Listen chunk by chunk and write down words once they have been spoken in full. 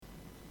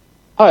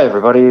Hi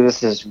everybody,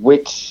 this is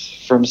Wit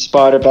from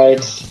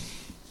Spiderbait.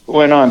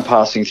 When I'm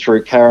passing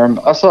through Carrum,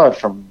 aside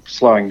from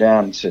slowing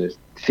down to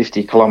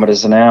 50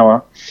 kilometres an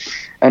hour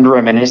and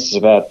reminisce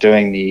about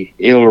doing the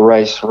Eel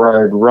Race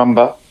Road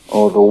Rumba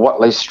or the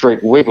Watley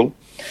Street Wiggle,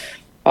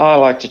 I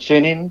like to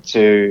tune in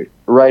to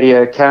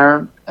Radio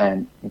Carrum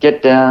and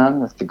get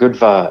down with the good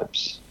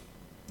vibes.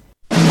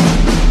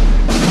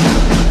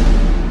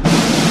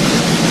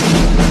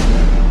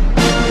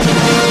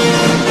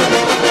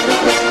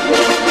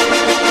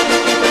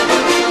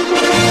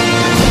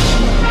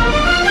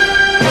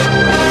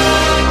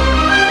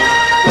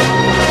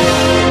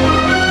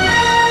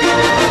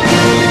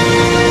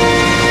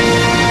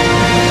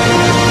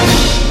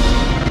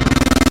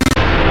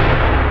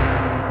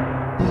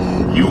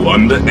 You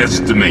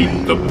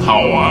underestimate the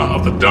power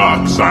of the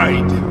dark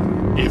side.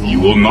 If you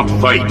will not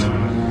fight,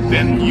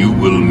 then you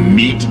will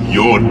meet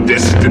your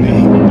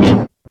destiny.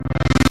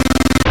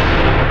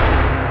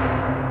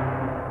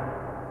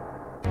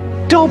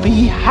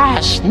 Dobby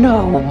has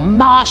no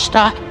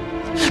master.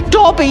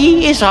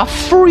 Dobby is a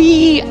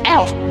free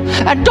elf,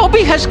 and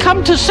Dobby has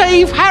come to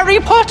save Harry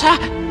Potter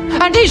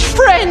and his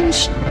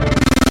friends.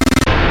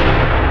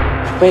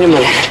 Wait a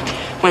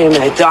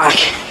minute, Doc.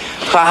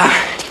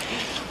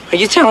 Are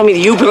you telling me that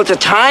you built a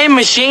time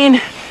machine?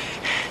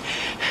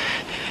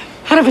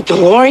 Out of a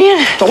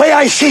DeLorean? The way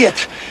I see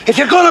it, if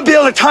you're gonna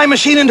build a time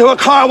machine into a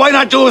car, why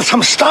not do it with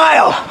some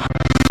style?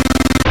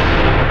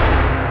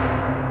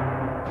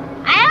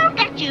 I'll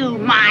get you,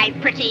 my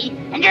pretty,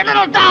 and your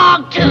little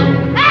dog, too.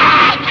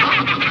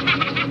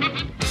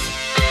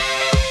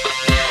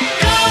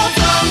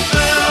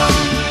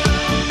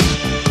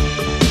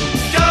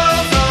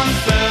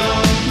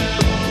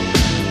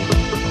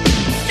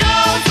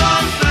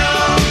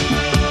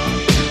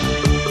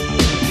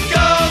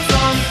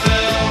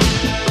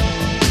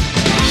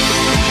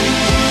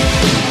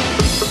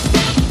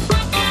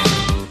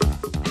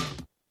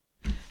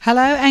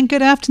 Hello and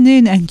good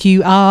afternoon, and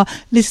you are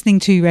listening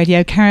to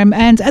Radio Carrum,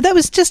 and that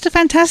was just a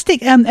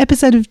fantastic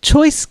episode of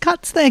Choice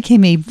Cuts there,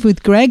 Kimmy,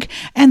 with Greg,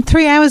 and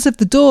 3 hours of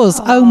The Doors.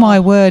 Oh my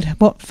word,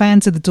 what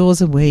fans of The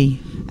Doors are we?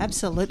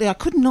 Absolutely. I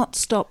could not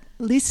stop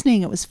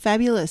listening. It was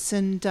fabulous.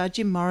 And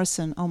Jim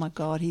Morrison, oh my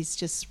God, he's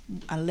just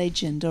a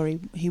legend, or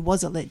he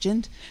was a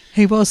legend.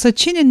 He was. So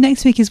tune in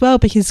next week as well,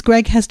 because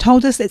Greg has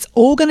told us it's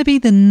all going to be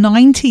the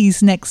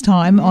 90s next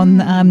time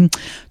on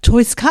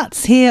Choice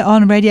Cuts here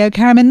on Radio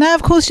Carrum. And now,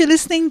 of course, you're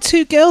listening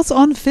to Girls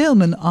on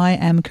Film, and I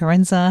am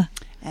Carenza.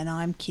 And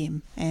I'm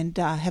Kim. And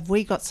have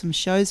we got some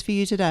shows for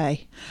you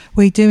today?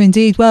 We do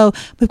indeed. Well,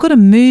 we've got a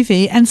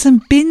movie and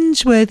some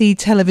binge-worthy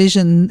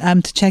television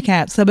to check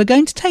out. So we're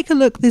going to take a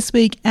look this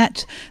week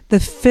at the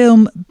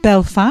film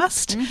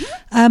Belfast,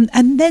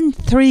 and then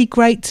 3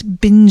 great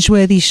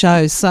binge-worthy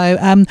shows. So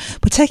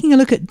we're taking a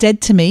look at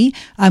Dead to Me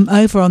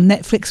over on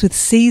Netflix, with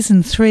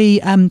season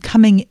 3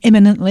 coming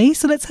imminently.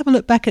 So let's have a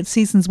look back at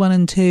seasons 1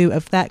 and 2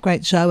 of that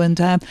great show. And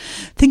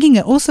thinking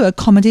also a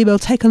comedy, we'll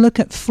take a look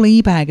at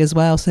Fleabag as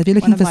well. So if you're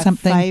looking for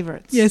something,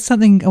 favourites. Yeah,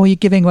 something. Oh, you're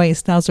giving away your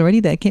stars already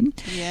there, Kim.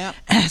 Yeah,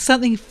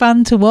 something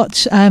fun to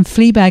watch.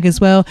 Fleabag as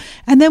well,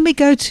 and then we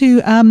go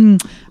to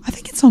I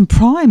think it's on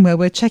Prime, where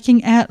we're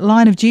checking out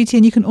Line of Duty,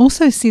 and you can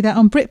also see that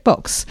on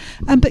BritBox.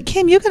 But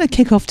Kim, you're going to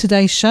kick off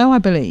today's show, I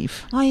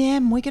believe. I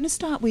am. We're going to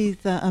start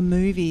with a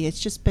movie. It's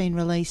just been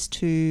released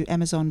to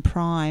Amazon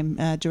Prime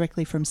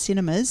directly from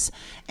cinemas,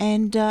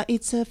 and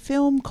it's a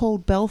film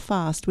called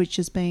Belfast, which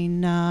has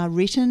been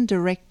written,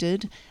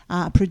 directed,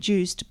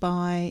 produced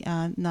by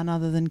none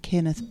other than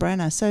Kenneth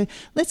Branagh. So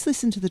let's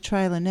listen to the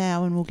trailer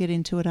now, and we'll get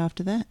into it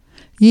after that.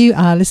 You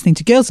are listening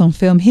to Girls on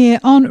Film here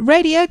on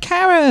Radio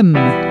Carrum.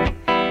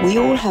 We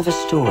all have a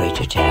story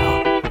to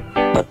tell,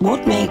 but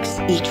what makes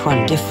each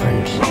one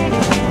different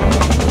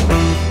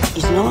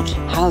is not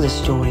how the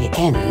story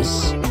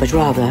ends, but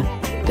rather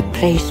the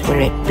place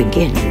where it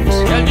begins.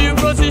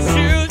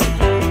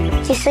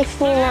 Do you think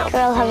me and that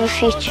girl have a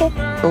future?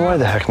 Well, why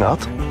the heck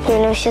not? You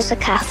know she's a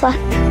Catholic.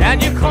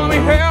 And you call me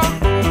here?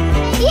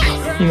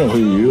 Yes! You know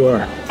who you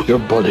are. Your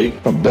buddy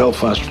from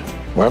Belfast,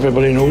 where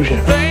everybody knows you.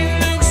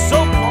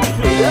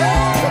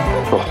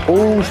 The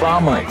whole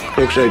family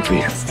looks out for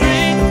you.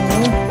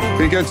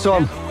 Be good,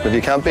 son. If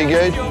you can't be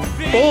good,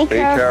 Be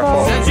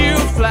careful.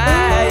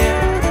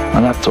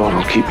 And that thought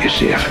will keep you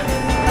safe.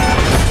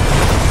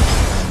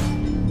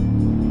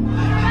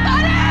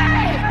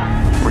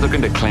 We're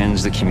looking to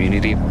cleanse the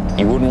community.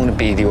 You wouldn't want to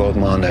be the old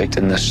man out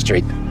in the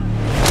street.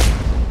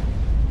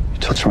 You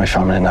touch my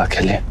family and I'll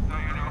kill you.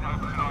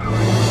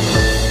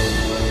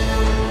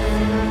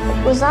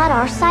 Was that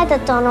our side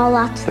that done all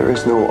that? There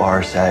is no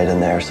our side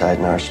and their side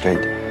in our street.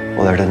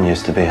 Well, there didn't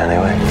used to be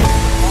anyway.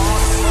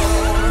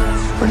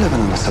 We're living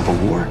in a civil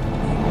war.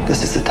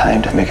 This is the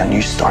time to make a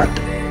new start.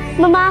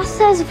 My ma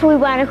says if we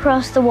went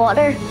across the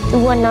water, they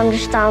wouldn't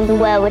understand the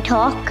way we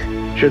talk.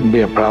 Shouldn't be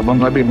a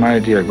problem. I've been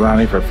married to your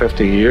granny for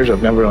 50 years.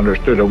 I've never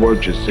understood a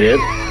word you said.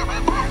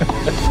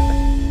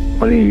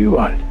 What do you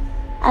want?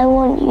 I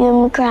want you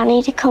and my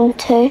granny to come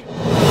too.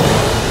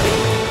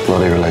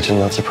 Bloody religion,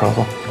 that's a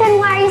problem. Then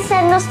why are you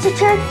sitting taking us to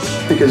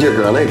church? Because your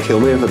granny would kill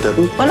me if I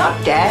didn't. We're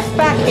not deaf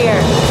back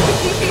here.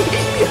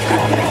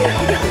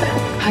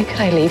 How could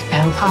I leave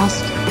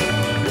Belfast?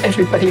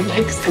 Everybody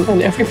likes them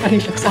and everybody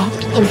looks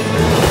after them.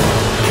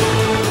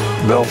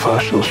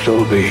 Belfast will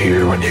still be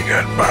here when you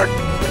get back.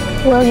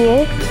 Will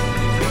you?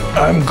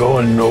 I'm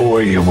going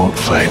nowhere you won't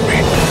find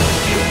me.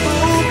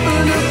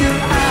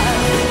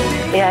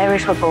 The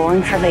Irish were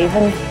born for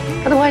leaving.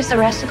 Otherwise, the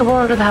rest of the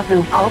world would have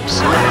no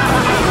pubs.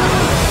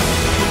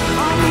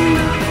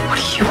 What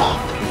do you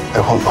want? I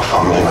want my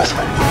family with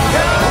me.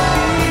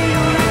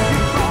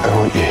 I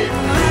want you.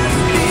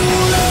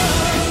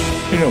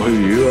 You know who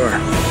you are.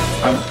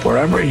 And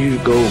wherever you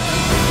go,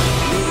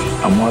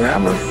 and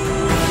whatever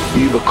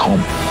you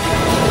become,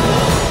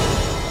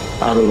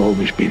 that'll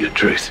always be the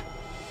truth.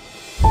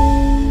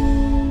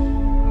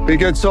 Be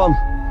good, son.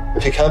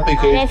 If you can't be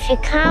good. And if you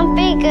can't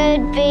be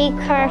good, be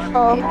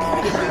careful.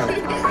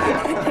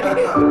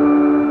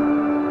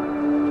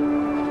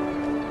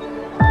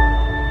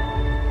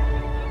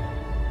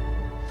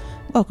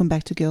 Welcome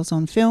back to Girls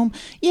on Film.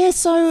 Yeah,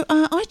 so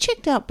I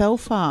checked out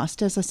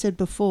Belfast, as I said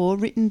before,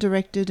 written,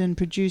 directed and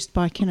produced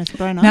by Kenneth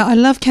Branagh. Now, I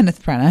love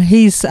Kenneth Branagh.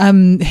 He's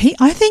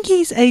I think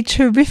he's a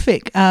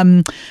terrific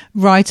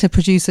writer,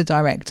 producer,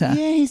 director.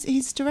 Yeah,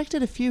 he's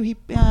directed a few. He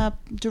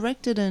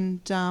directed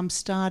and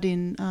starred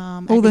in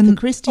Agatha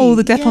Christie. All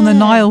the Death on the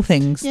Nile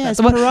things. Yeah, That's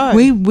the one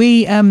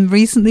we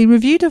recently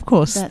reviewed, of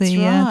course. That's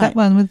right. That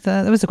one with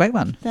that was a great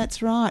one.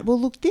 That's right. Well,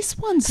 look, this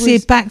one's. So you're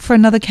back for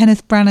another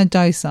Kenneth Branagh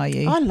dose, are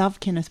you? I love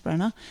Kenneth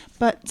Branagh.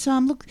 But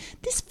look,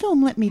 this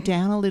film let me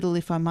down a little,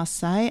 if I must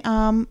say.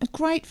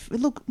 Great.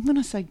 Look, when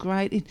I say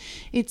great,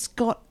 it's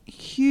got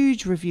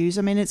huge reviews.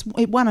 I mean, it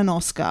won an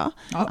Oscar.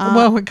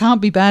 Well, it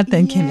can't be bad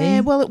then, Kimmy. Yeah,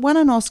 well, it won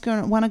an Oscar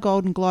and it won a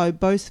Golden Globe,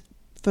 both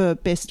for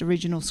Best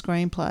Original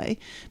Screenplay.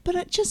 But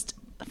it just,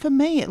 for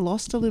me, it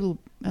lost a little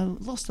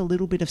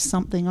bit of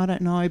something. I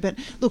don't know, but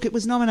look, it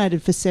was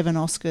nominated for 7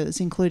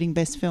 Oscars, including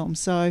Best Film.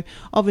 So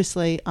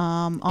obviously,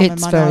 I'm a minority.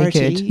 It's very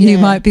good. Yeah. You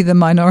might be the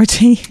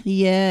minority.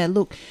 Yeah,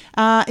 look,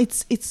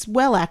 it's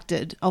well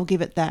acted. I'll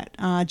give it that.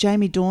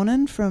 Jamie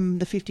Dornan from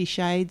the 50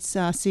 Shades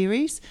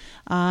series.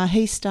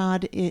 He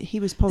starred. He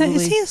was probably.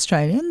 Is he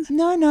Australian?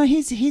 No.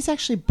 He's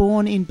actually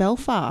born in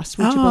Belfast,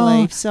 would you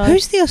believe? So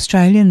who's the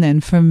Australian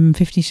then from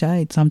 50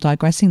 Shades? I'm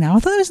digressing now. I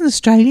thought there was an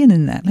Australian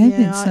in that.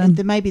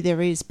 Maybe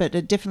there is, but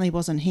it definitely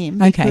wasn't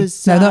him. Okay.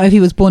 Because, no, not if he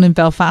was born in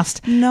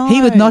Belfast. No.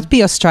 He would not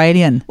be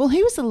Australian. Well,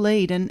 he was the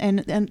lead,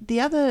 and the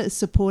other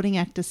supporting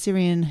actor,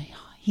 Syrian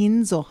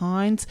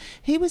Hines,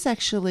 he was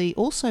actually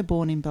also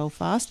born in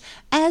Belfast,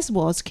 as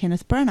was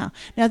Kenneth Branagh.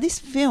 Now, this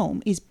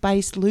film is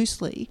based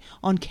loosely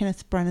on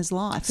Kenneth Branagh's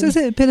life. So is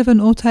it a bit of an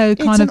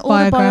biographical?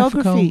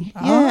 Autobiography.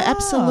 Yeah,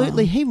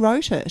 absolutely. He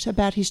wrote it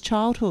about his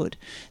childhood.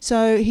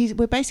 So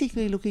we're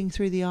basically looking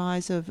through the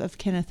eyes of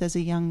Kenneth as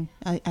a young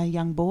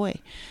boy.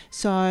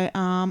 So,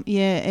 and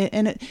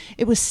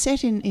it was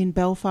set in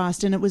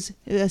Belfast, and it was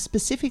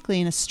specifically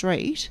in a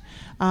street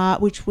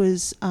which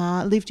was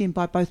lived in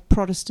by both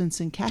Protestants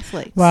and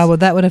Catholics. Wow, well,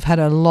 that would have had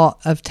a lot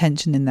of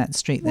tension in that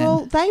street then.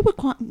 Well, they were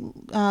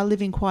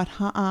living quite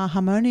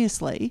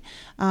harmoniously,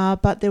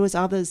 but there was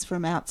others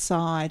from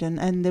outside,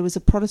 and there was a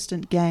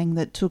Protestant gang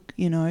that took,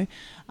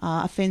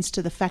 offence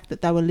to the fact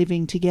that they were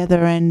living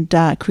together and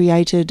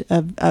created,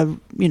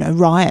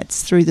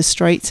 riots through the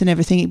streets and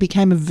everything. It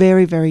became a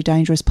very, very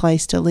dangerous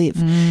place to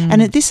live.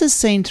 And this is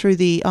seen through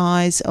the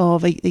eyes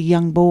of a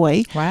young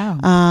boy. Wow.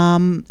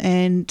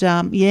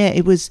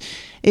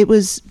 It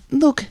was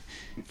look,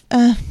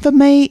 for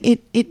me,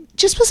 it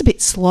just was a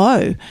bit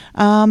slow.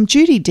 Dame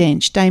Judi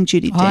Dench.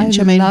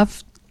 I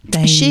love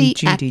Dame she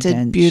Judi acted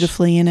Dench.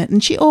 beautifully in it,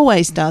 and she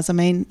always does. I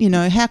mean,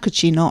 how could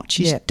she not?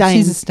 She's a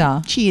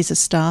star. She is a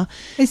star.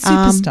 A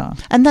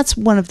superstar. And that's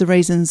one of the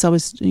reasons I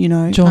was,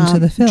 drawn to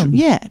the film.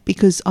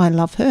 Because I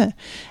love her.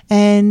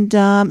 And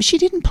she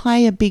didn't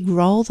play a big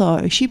role,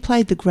 though. She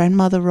played the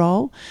grandmother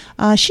role.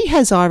 She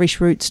has Irish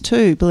roots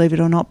too, believe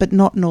it or not, but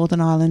not Northern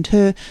Ireland.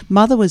 Her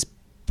mother was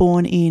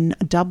born in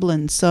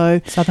Dublin, so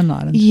Southern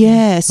Ireland.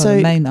 Yeah, so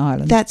the main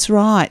island. That's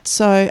right.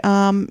 So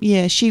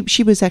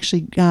she was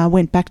actually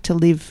went back to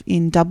live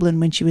in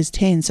Dublin when she was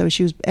 10. So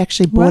she was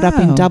actually brought up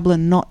in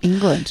Dublin, not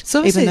England,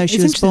 so even though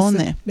she was born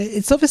there.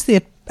 It's obviously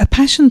a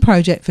passion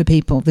project for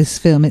people, this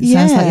film. It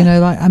sounds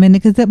like,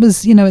 because that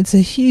was, it's a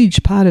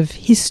huge part of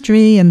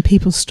history and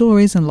people's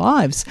stories and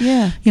lives.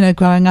 Yeah.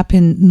 Growing up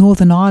in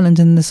Northern Ireland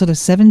in the sort of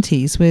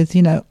 70s with,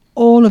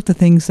 all of the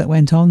things that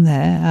went on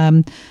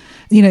there.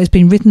 It's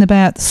been written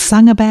about,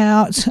 sung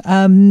about,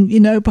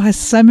 by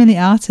so many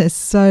artists.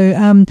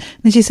 So,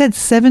 as you said,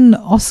 7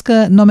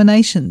 Oscar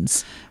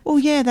nominations. Well,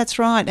 yeah, that's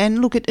right.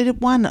 And look,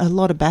 it won a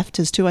lot of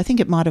BAFTAs too. I think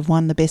it might have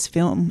won the best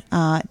film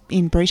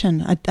in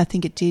Britain. I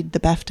think it did, the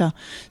BAFTA.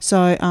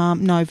 So,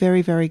 no,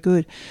 very, very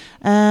good.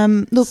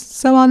 Look,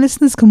 so our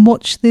listeners can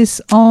watch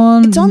this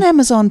on... It's on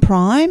Amazon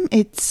Prime.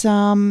 It's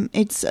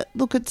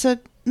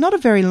not a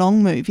very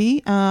long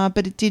movie,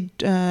 but it did.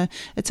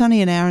 It's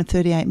only an hour and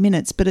 38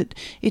 minutes, but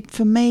it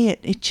for me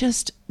it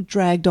just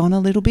dragged on a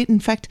little bit. In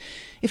fact,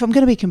 if I'm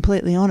going to be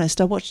completely honest,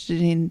 I watched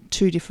it in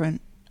 2 different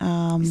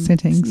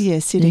sittings. Yeah,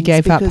 sittings. You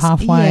gave up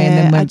halfway and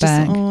then went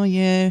back. Oh,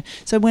 yeah.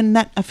 So when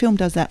a film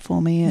does that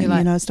for me,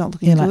 it's not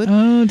looking good. Like,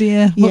 oh,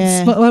 dear.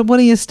 Yeah. What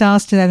are your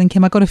stars today then,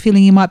 Kim? I got a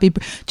feeling you might be...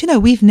 Do you know,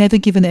 we've never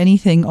given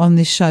anything on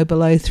this show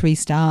below 3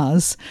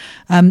 stars.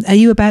 Are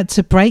you about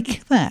to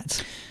break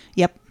that?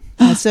 Yep,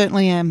 I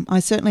certainly am.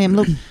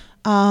 Look...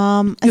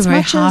 You're as very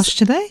much harsh as,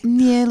 today.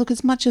 Yeah, look,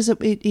 as much as it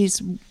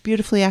is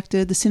beautifully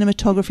acted, the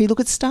cinematography. Look,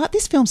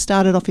 this film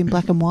started off in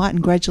black and white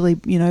and gradually,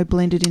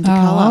 blended into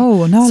colour.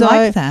 Oh, no, I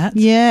like that.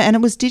 Yeah, and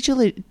it was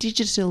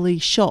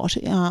digitally shot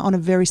on a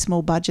very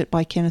small budget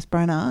by Kenneth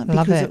Branagh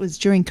because it was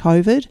during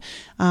COVID,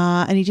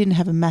 and he didn't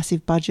have a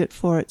massive budget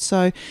for it.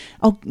 So,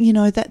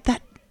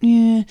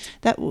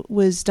 that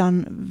was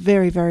done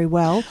very, very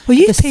well. Well,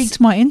 you've piqued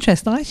my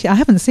interest. I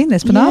haven't seen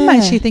this, but I'm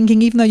actually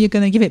thinking, even though you're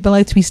going to give it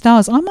below 3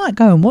 stars, I might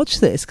go and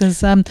watch this because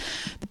the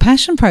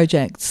passion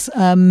projects,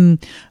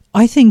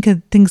 I think,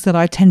 are things that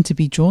I tend to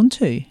be drawn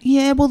to.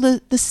 Yeah, well,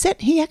 the set,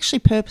 he actually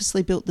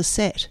purposely built the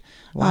set.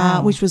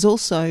 Wow. Which was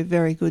also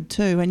very good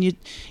too. And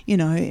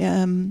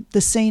the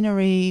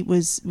scenery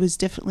was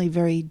definitely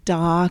very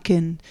dark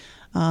and.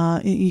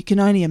 You can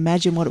only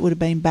imagine what it would have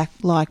been back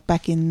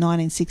in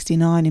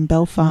 1969 in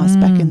Belfast,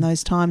 back in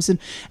those times. And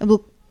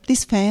look,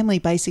 this family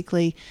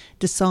basically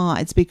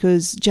decides,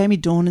 because Jamie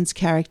Dornan's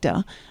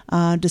character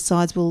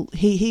decides, well,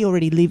 he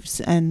already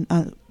lives and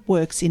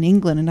works in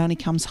England and only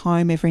comes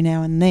home every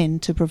now and then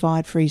to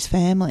provide for his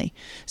family.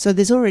 So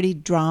there's already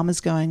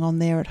dramas going on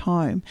there at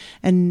home.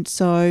 And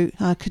so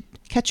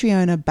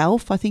Catriona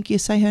Balfe, I think you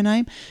say her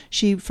name.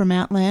 She from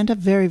Outlander,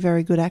 very,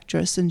 very good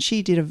actress, and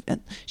she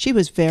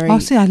was very. Oh,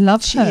 see, I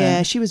love her.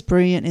 Yeah, she was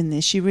brilliant in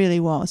this. She really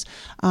was.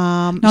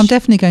 I'm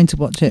definitely going to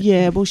watch it.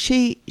 Yeah, well,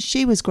 she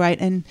was great,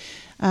 and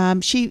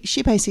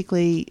she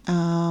basically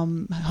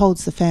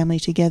holds the family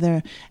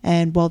together,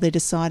 and while they're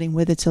deciding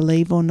whether to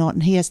leave or not,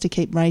 and he has to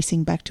keep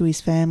racing back to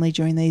his family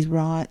during these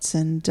rites.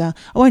 And I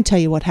won't tell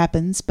you what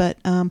happens, but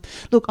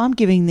look, I'm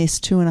giving this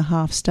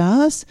 2.5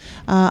 stars.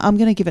 I'm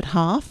going to give it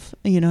half,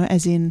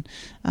 as in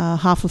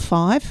half of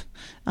 5,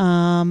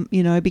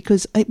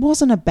 because it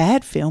wasn't a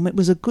bad film. It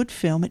was a good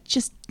film.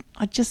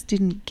 I just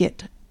didn't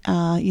get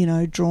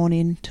drawn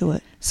into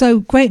it. So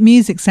great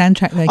music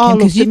soundtrack there, Kim. Oh,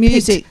 look, the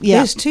music, yeah.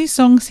 There's 2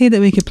 songs here that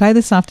we could play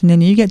this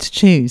afternoon. You get to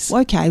choose.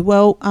 Okay,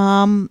 well,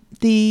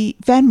 the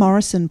Van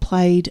Morrison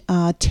played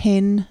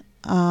 10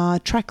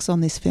 tracks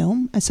on this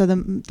film, and so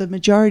the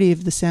majority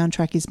of the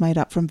soundtrack is made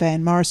up from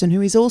Van Morrison,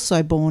 who is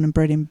also born and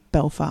bred in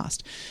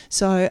Belfast.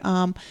 So,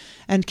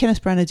 and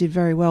Kenneth Branagh did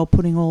very well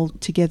putting all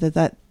together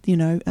that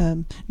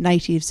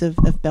natives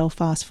of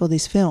Belfast for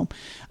this film.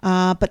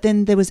 But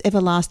then there was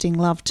Everlasting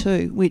Love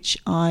too, which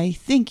I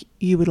think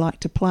you would like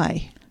to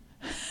play.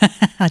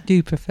 I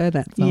do prefer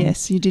that song.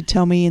 Yes, you did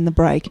tell me in the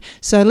break.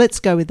 So let's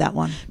go with that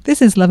one. This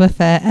is Love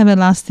Affair,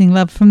 Everlasting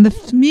Love, from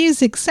the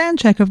music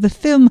soundtrack of the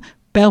film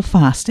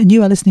Belfast, and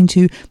you are listening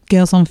to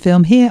Girls on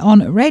Film here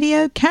on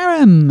Radio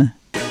Karam.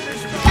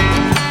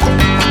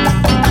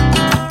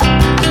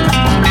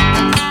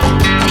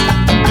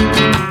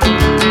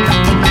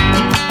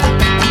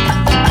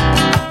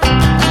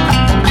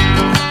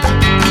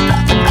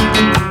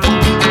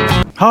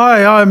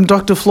 Hi, I'm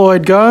Dr.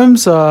 Floyd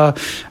Gomes,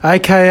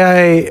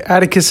 aka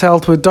Atticus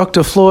Health with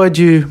Dr. Floyd,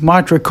 you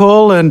might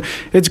recall, and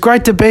it's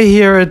great to be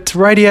here at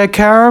Radio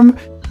Karam.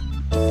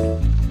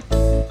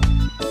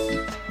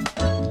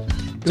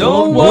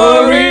 Don't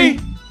worry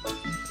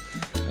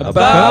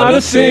about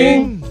a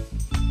thing,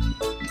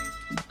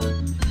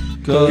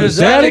 'cause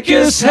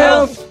Atticus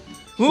Health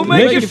will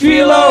make you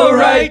feel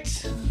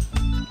alright.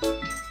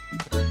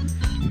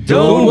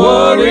 Don't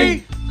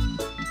worry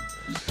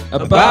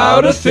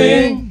about a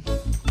thing,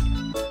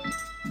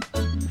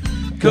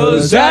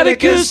 'cause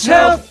Atticus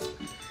Health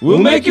will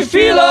make you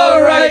feel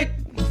alright.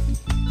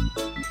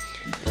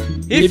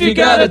 If you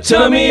got a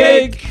tummy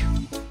ache,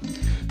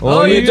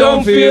 or you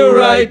don't feel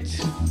right,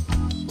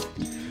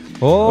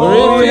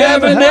 or if you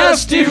have a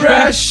nasty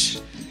rash,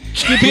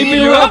 keeping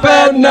you up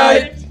at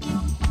night,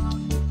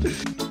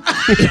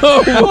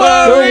 don't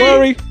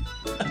worry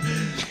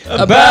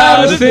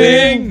about a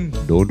thing.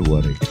 Don't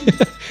worry.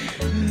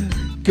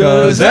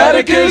 'Cause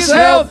Atticus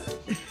Health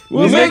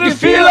will make you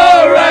feel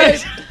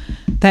alright.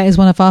 That is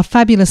one of our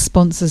fabulous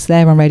sponsors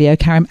there on Radio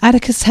Karam,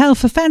 Atticus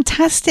Health, a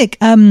fantastic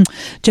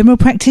general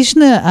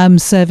practitioner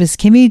service,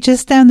 Kimmy,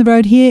 just down the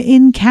road here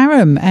in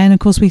Karam. And of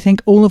course, we thank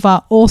all of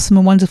our awesome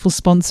and wonderful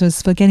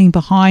sponsors for getting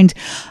behind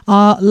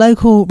our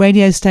local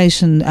radio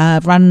station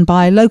run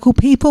by local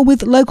people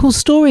with local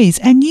stories.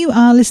 And you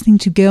are listening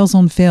to Girls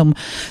on Film,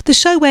 the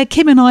show where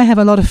Kim and I have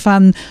a lot of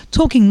fun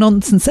talking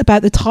nonsense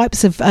about the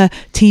types of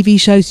TV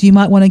shows you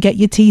might want to get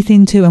your teeth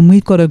into. And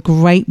we've got a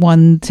great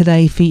one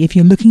today for you. If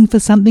you're looking for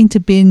something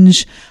to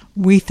binge,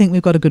 we think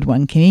we've got a good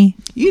one, Kimmy.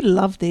 You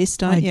love this,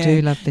 don't you? I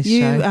do love this show.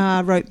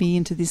 You wrote me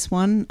into this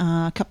one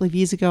a couple of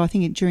years ago, I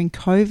think during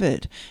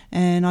COVID,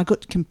 and I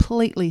got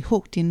completely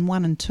hooked in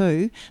 1 and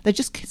 2. They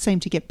just seem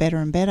to get better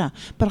and better.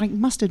 But I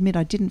must admit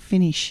I didn't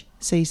finish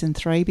season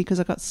 3 because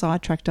I got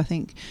sidetracked, I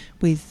think,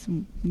 with,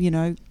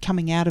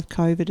 coming out of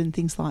COVID and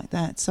things like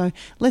that. So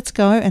let's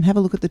go and have a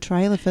look at the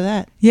trailer for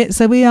that. Yeah,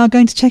 so we are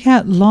going to check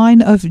out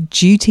Line of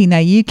Duty. Now,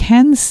 you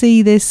can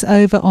see this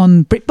over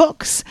on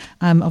BritBox.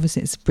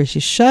 Obviously, it's a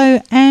British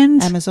show.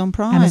 And Amazon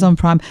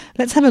Prime.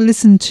 Let's have a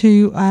listen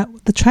to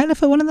the trailer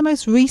for one of the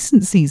most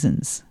recent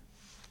seasons.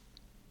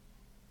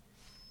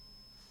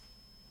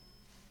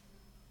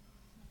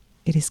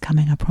 It is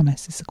coming, I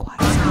promise. It's a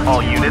quiet sound.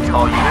 All units,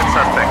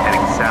 suspect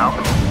heading south.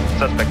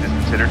 Suspect is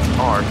considered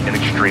armed and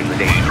extremely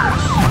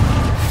dangerous.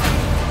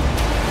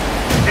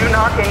 Do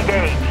not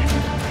engage.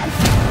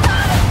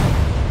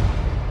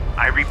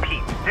 I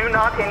repeat, do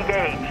not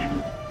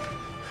engage.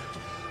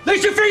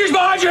 Place your fingers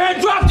behind your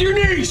head, drop to your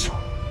knees!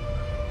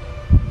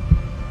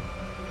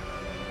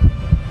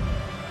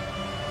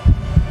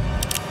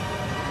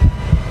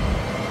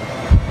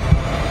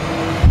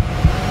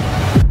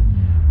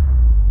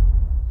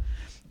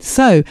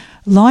 So,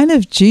 Line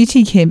of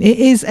Duty, Kim, it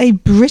is a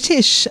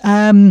British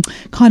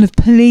kind of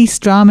police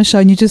drama show,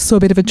 and you just saw a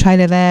bit of a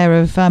trailer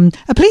there of a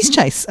police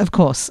chase, of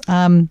course.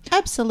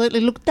 Absolutely.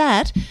 Look,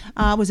 that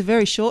was a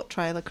very short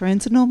trailer,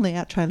 Corinne. So normally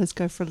our trailers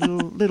go for a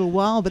little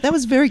while, but that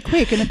was very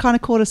quick, and it kind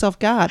of caught us off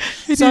guard.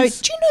 Do you know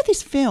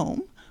this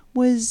film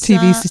was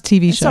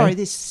TV show. Sorry,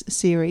 this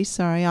series.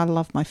 Sorry, I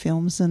love my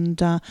films,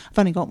 and I've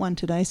only got one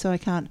today, so I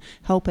can't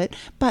help it.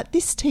 But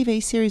this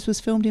TV series was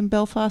filmed in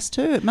Belfast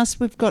too.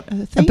 We've got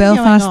a theme. A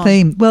Belfast going on.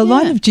 theme. Well, Yeah.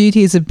 Line of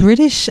Duty is a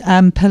British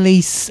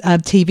police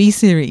TV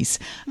series.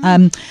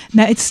 Now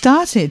it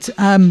started.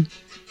 Oh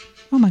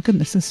my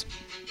goodness, it's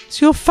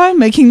your phone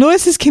making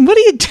noises, Kim. What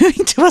are you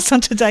doing to us on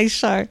today's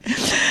show?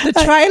 The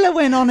trailer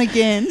went on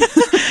again.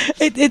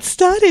 It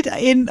started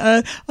on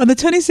the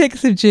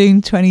 26th of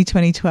June,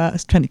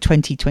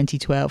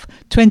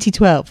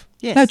 2012.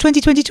 Yes. No,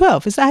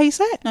 2012. Is that how you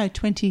say it? No,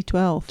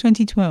 2012.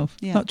 2012.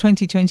 Yeah. Not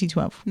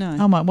 2012. No.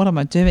 Oh my, what am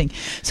I doing?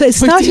 So it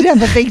We started. did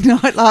have a big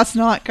night last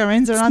night,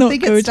 Corinza, and I not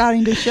think good. it's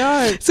starting to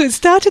show. So it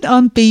started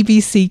on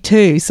BBC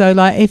Two. So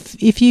like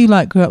if you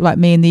grew up like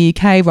me in the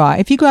UK, right?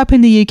 If you grew up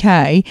in the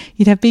UK,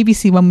 you'd have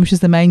BBC One, which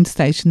is the main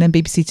station, then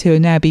BBC Two,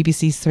 and now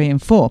BBC's 3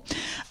 and 4.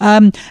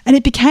 And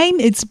it became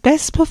its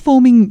best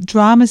performing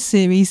drama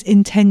series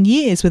in 10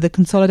 years with a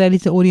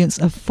consolidated audience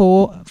of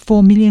 4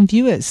 million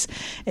viewers.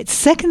 Its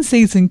second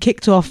season kicked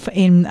off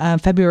in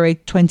February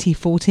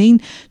 2014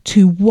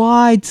 to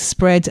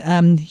widespread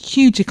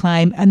huge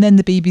acclaim, and then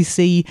the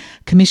BBC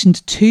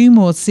commissioned 2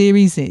 more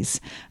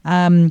series.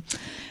 And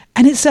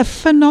it's a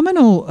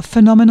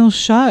phenomenal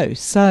show.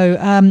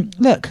 So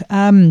look,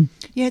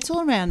 Yeah, it's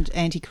all around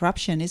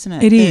anti-corruption, isn't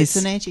it? It is.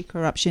 It's an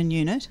anti-corruption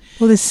unit.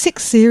 Well, there's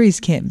 6 series,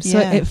 Kim. So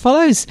Yeah. it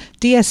follows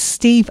DS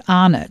Steve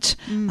Arnott,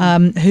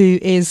 who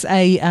is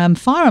a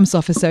firearms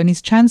officer, and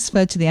he's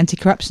transferred to the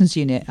anti-corruptions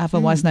unit,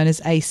 otherwise known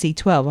as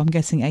AC-12. I'm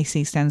guessing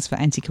AC stands for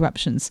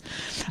anti-corruptions.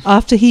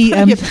 After he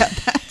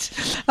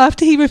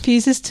after he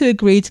refuses to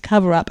agree to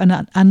cover up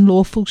an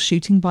unlawful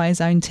shooting by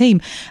his own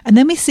team. And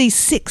then we see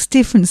 6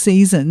 different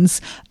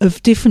seasons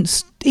of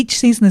different. Each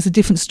season there's a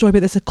different story, but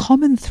there's a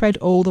common thread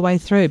all the way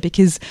through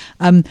because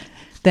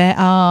there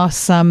are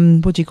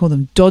some, what do you call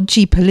them,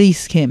 dodgy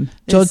police, Kim.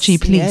 Dodgy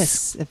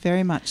police. Yes,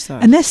 very much so.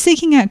 And they're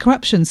seeking out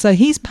corruption. So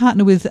he's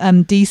partnered with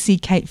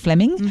DC Kate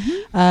Fleming,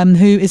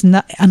 who is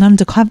an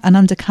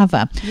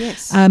undercover.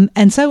 Yes.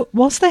 And so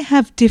whilst they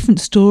have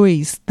different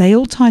stories, they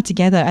all tie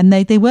together, and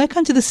they work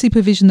under the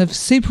supervision of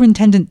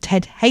Superintendent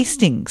Ted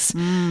Hastings.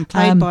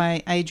 Played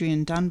by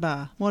Adrian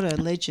Dunbar. What a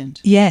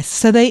legend. Yes.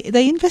 So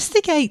they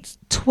investigate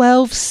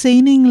 12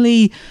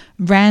 seemingly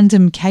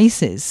random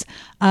cases,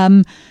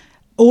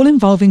 all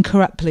involving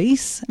corrupt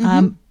police.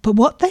 But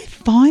what they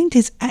find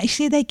is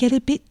actually they get a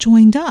bit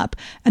joined up.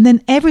 And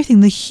then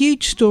the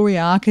huge story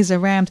arc is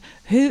around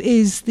who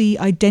is the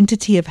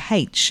identity of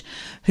H,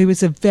 who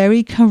is a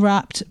very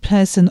corrupt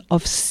person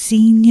of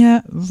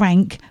senior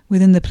rank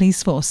within the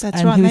police force.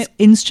 That's and right, who mate. is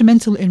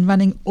instrumental in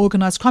running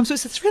organised crime. So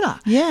it's a thriller.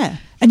 Yeah.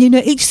 And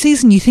each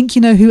season you think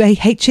you know who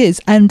H is.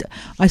 And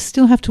I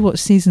still have to watch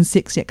season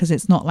 6 yet because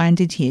it's not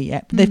landed here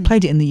yet. But they've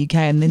played it in the UK,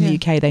 and in the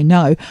UK they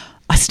know.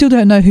 I still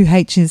don't know who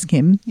H is,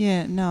 Kim.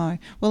 Yeah, no.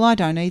 Well, I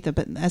don't either.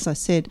 But as I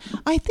said,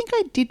 I think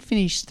I did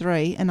finish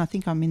 3, and I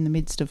think I'm in the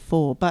midst of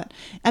 4. But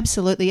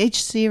absolutely,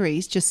 each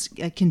series just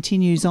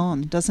continues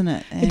on, doesn't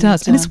it? It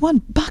does. And it's won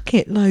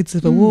bucket loads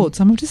of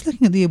awards. I'm just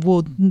looking at the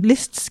award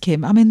lists,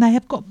 Kim. I mean, they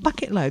have got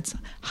bucket loads,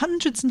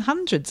 hundreds and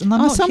hundreds. And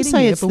I'm not some kidding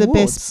say you, it's of the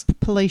awards. best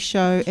police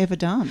show ever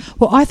done.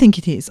 Well, I think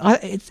it is.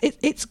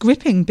 It's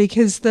gripping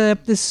because the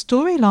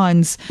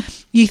storylines,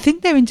 you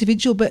think they're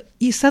individual, but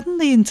you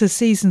suddenly into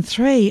season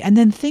 3, and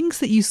then things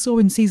that you saw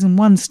in season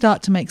 1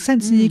 start to make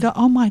sense, and you go,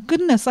 oh my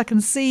goodness, I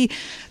can see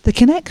the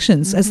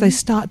connections as they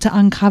start to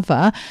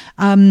uncover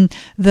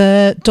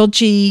the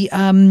dodgy,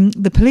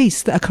 the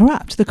police that are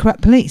corrupt, the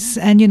corrupt police.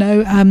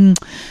 And,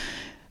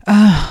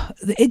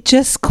 It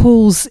just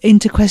calls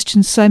into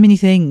question so many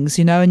things,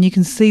 you know, and you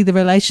can see the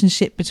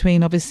relationship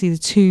between obviously the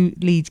two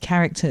lead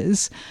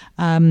characters,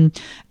 and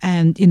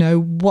you know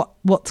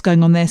what's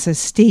going on there. So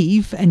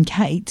Steve and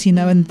Kate, you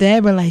know, and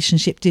their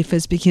relationship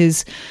differs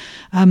because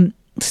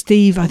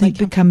Steve, I think,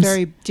 becomes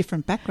very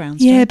different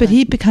backgrounds. Yeah, but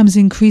he becomes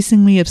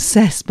increasingly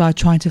obsessed by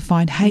trying to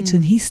find Hayes,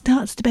 and he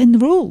starts to bend the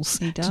rules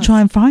to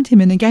try and find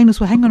him. And again, it's,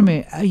 well, hang on a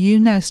minute, are you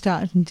now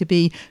starting to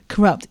be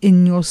corrupt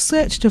in your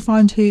search to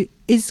find who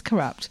is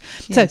corrupt?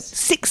 Yes. So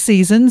 6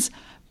 seasons.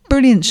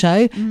 Brilliant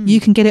show.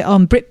 You can get it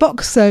on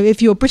BritBox. So if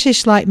you're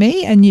British like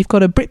me and you've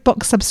got a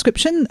BritBox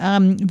subscription,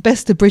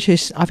 Best of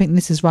British, I think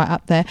this is right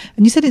up there.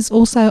 And you said it's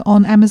also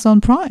on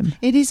Amazon Prime.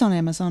 It is on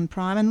Amazon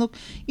Prime. And look,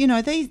 you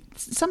know,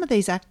 some of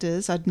these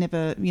actors I'd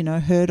never, you know,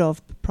 heard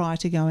of prior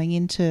to going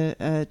into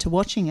to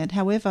watching it.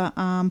 However,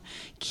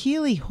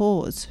 Keely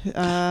Hawes.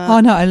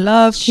 Oh no, I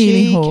love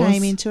Keely Hawes. She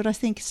came into it, I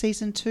think,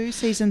 season 2,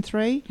 season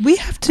 3. We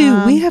have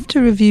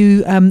to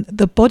review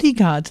The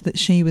Bodyguard that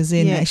she was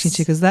in, actually,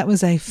 because that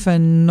was a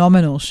phenomenal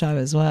show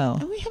as well.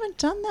 Oh, we haven't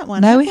done that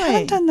one. No, we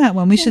haven't done that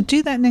one. We should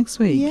do that next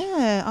week.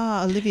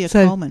 Yeah, Olivia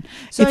Colman.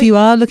 So if you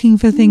are looking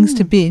for things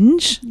to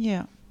binge,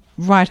 yeah,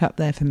 right up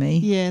there for me.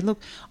 Yeah,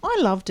 look, I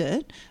loved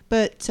it,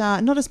 but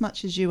not as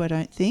much as you, I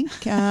don't think.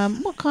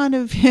 What kind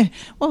of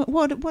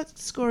what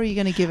score are you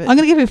going to give it? I'm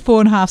going to give it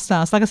 4.5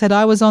 stars. Like I said,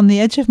 I was on the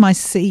edge of my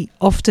seat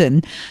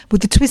often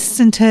with the twists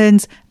and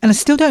turns, and I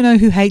still don't know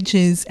who H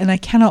is, and I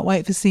cannot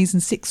wait for season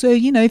 6. So,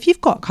 you know, if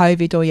you've got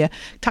COVID or you're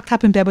tucked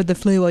up in bed with the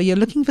flu, or you're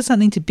looking for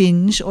something to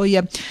binge, or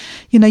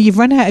you've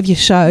run out of your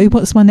show,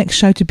 what's my next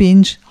show to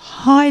binge?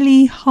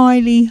 I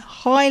highly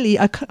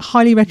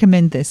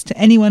recommend this to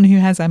anyone who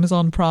has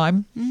Amazon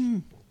Prime.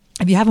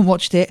 If you haven't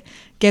watched it,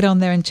 get on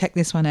there and check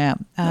this one out.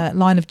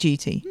 Line of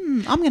Duty.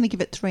 I'm going to give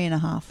it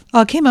 3.5.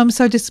 Oh, Kim, I'm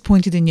so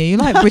disappointed in you. You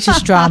like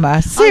British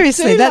drama.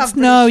 Seriously,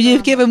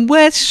 you've given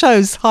worse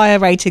shows higher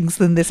ratings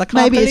than this. I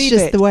can't believe it. Maybe it's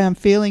just the way I'm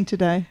feeling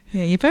today.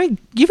 Yeah, you're very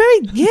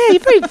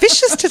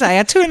vicious today.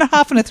 A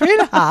 2.5 and a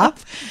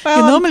 3.5. Well,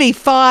 you're normally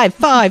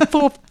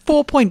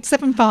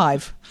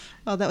 4.75.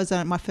 Oh, that was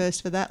my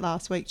first for that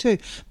last week too.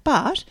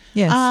 But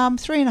yes.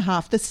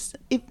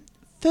 3.5.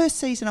 First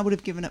season I would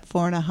have given it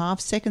 4.5.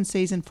 Second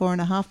season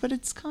 4.5. But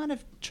it's kind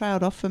of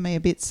trailed off for me a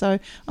bit, so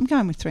I'm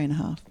going with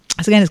 3.5.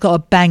 So again, it's got a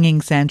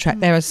banging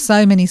soundtrack. There are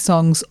so many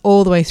songs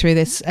all the way through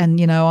this, and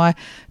you know, I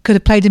could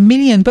have played a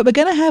million, but we're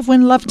going to have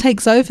When Love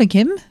Takes Over,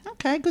 Kim.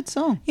 Okay, good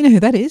song. You know who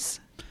that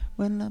is?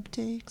 When Love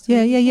Takes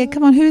Over. Yeah.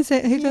 Come on, who is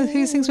it?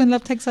 Who sings When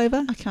Love Takes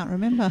Over? I can't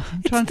remember.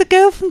 It's the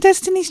girl from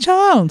Destiny's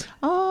Child.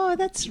 Oh,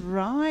 that's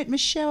right.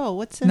 Michelle.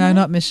 What's her name? No,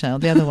 not Michelle.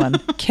 The other one.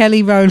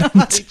 Kelly Rowland.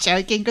 I'm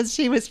joking, because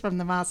she was from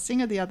The Masked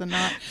Singer the other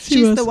night.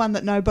 She's the one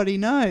that nobody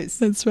knows.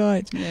 That's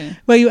right. Yeah.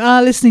 Well, you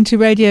are listening to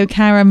Radio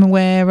Karam,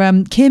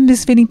 where Kim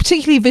is feeling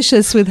particularly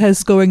vicious with her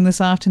scoring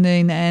this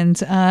afternoon.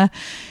 And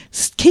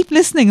keep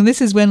listening. And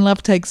this is When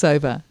Love Takes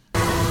Over.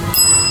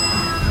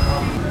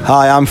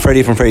 Hi, I'm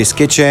Freddie from Freddie's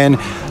Kitchen.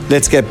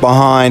 Let's get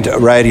behind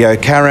Radio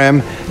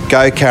Karam.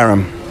 Go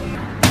Karam.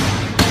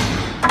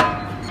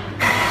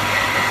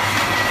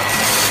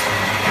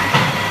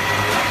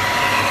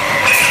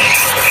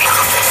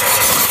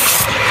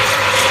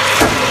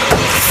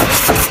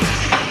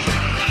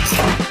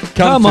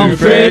 Come on,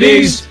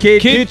 Freddie's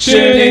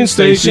Kitchen in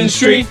Station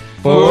Street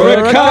for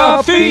a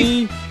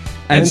coffee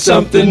and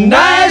something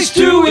nice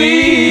to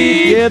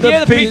eat. Yeah,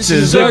 the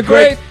pizzas are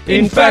great.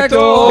 In fact,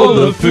 all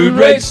the food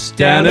rates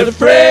down at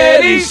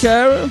Freddie's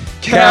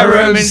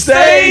Karam in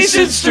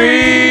Station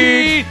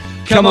Street.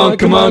 Come on,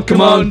 down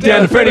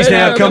to Freddie's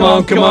now. Come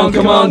on,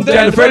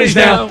 down to Freddie's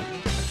now.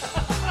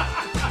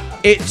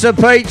 It's a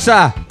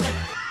pizza.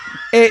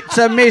 It's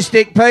a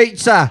Mystic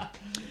Pizza.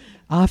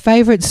 Our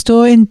favourite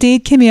store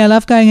indeed, Kimmy. I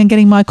love going and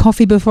getting my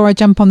coffee before I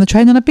jump on the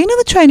train, and I've been on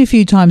the train a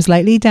few times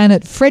lately down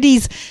at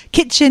Freddie's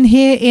Kitchen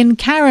here in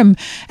Karam.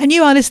 And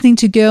you are listening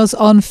to Girls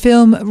on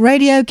Film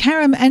Radio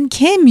Karam. And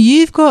Kim,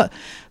 we're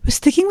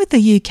sticking with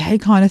the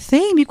UK kind of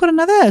theme. You've got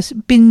another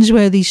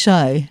binge-worthy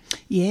show.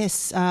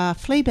 Yes,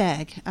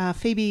 Fleabag,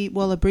 Phoebe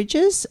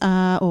Waller-Bridge.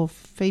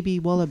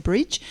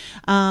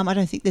 I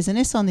don't think there's an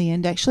S on the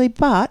end, actually,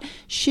 but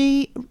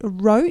she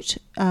wrote,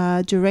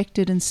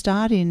 directed and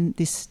starred in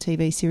this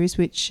TV series,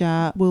 which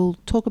we'll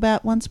talk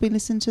about once we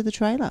listen to the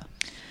trailer.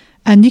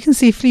 And you can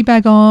see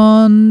Fleabag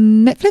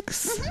on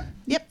Netflix? Mm-hmm.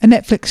 Yep. A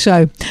Netflix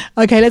show.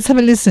 Okay, let's have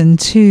a listen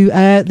to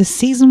the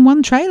season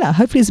 1 trailer.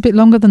 Hopefully it's a bit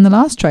longer than the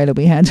last trailer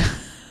we had.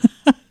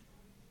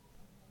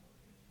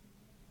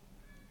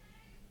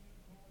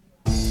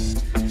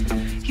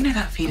 You know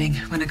that feeling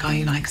when a guy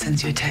you like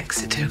sends you a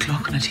text at 2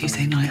 o'clock on a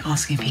Tuesday night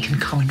asking if he can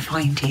come and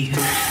find you?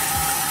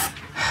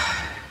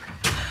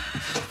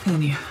 And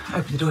then you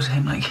open the door to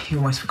him like you've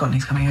always forgotten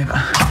he's coming over.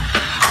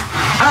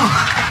 Oh!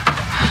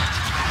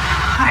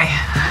 Hi.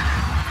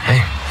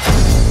 Hey.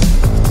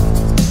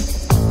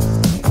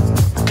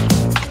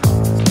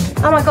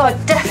 Oh my God,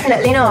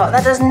 definitely not.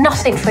 That does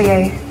nothing for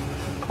you.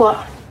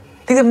 What?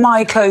 These are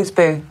my clothes,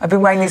 boo. I've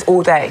been wearing these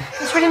all day.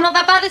 It's really not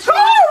that bad. It's really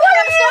not.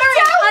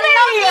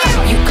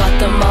 You got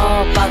them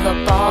all by the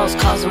balls,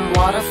 causing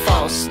water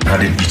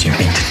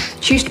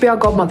She used to be our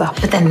godmother.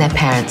 But then their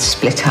parents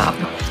split up.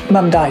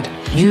 Mum died.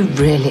 You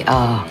really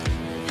are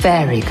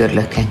very good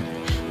looking.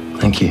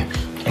 Thank you.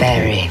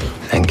 Very.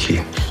 Thank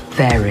you.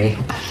 Very.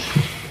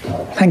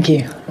 Thank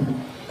you.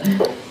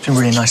 It's been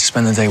really nice to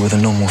spend the day with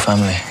a normal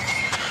family.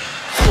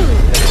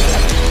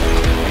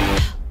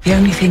 The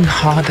only thing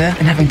harder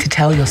than having to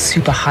tell your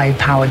super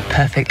high-powered,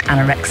 perfect,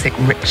 anorexic,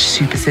 rich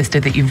super sister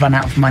that you've run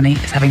out of money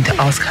is having to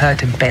ask her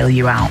to bail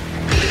you out.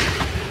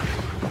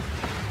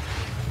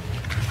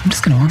 I'm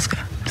just going to ask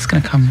her. I'm just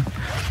going to come.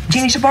 Do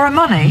you need to borrow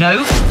money?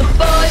 No. The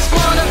boys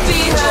wanna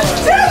be her.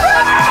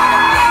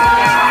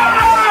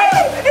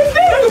 It's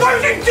me! The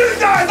boys didn't do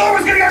that! I thought I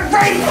was gonna get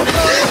raped!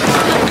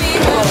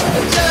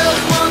 The girls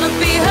wanna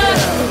be her.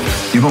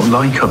 You're not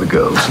like other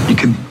girls. You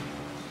can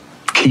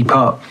keep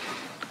up.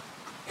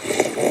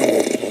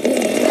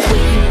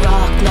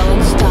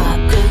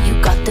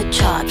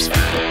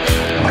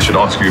 I should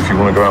ask you if you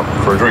want to go out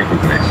for a drink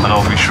with me. And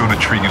I'll be sure to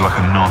treat you like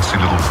a nasty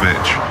little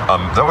bitch.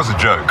 That was a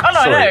joke. Oh,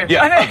 no, Sorry. I know.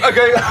 Yeah. I know.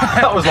 Okay.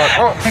 That was like,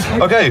 oh,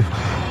 okay.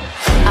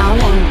 I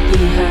want to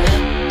be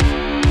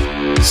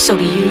her. So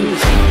do you.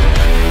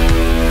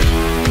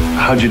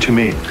 How'd you two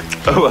meet?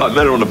 Oh, I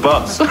met her on a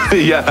bus.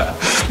 Yeah.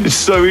 It's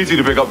so easy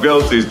to pick up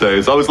girls these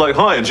days. I was like,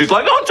 hi, and she's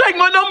like, oh, take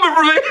my number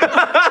from me.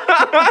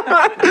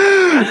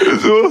 It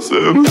was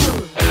awesome.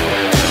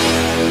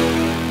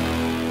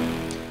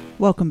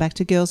 Welcome back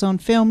to Girls on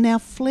Film. Now,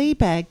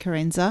 Fleabag,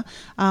 Carenza,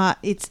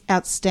 it's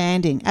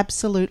outstanding,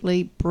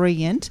 absolutely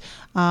brilliant.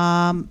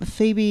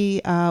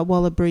 Phoebe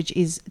Waller-Bridge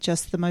is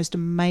just the most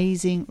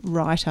amazing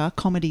writer,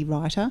 comedy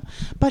writer,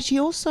 but she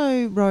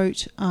also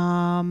wrote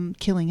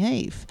Killing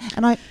Eve,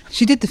 and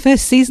she did the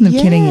first season of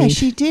Killing Eve. Yeah,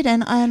 she did,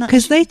 and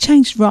because they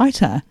changed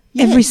writer.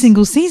 Yes. Every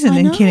single season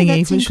in Killing that's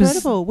Eve, which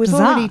incredible. was We've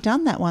bizarre. already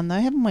done that one though,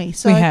 haven't we?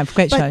 We have.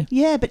 Great but, show.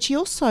 Yeah, but she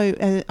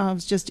also, I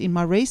was just in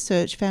my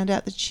research, found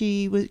out that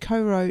she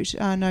co-wrote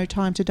No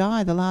Time to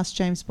Die, the last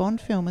James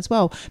Bond film as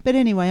well. But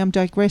anyway, I'm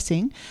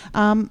digressing.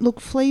 Look,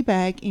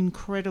 Fleabag,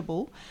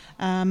 incredible.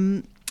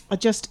 I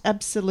just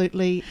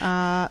absolutely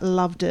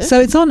loved it. So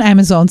it's on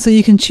Amazon, so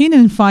you can tune in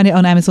and find it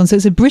on Amazon. So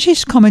it's a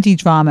British comedy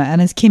drama,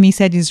 and as Kimmy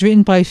said, it's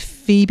written by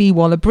Phoebe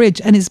Waller-Bridge,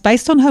 and it's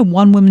based on her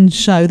one-woman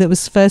show that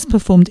was first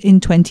performed in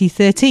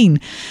 2013.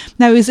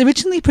 Now, it was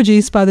originally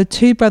produced by the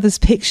Two Brothers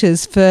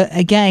Pictures for,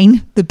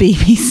 again, the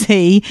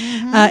BBC,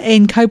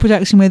 in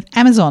co-production with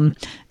Amazon.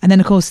 And then,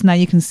 of course, now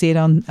you can see it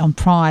on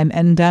Prime.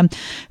 And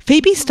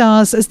Phoebe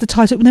stars as the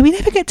title. Now, we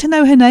never get to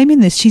know her name in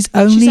this. She's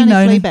only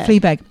known as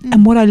Fleabag.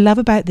 And what I love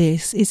about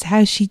this is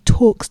how she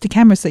talks to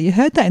camera. So you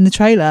heard that in the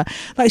trailer.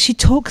 Like, she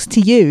talks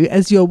to you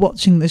as you're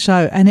watching the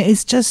show. And it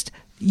is just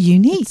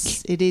unique.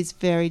 It is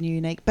very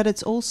unique. But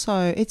it's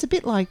also, it's a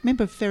bit like,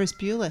 remember Ferris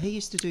Bueller? He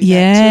used to do that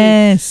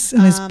yes, too.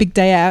 and his Big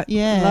Day Out.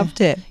 Yeah.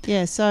 Loved it.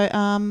 Yeah, so,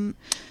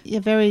 yeah,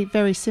 very,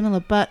 very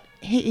similar. But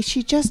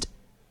she just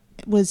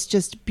was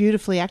just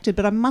beautifully acted,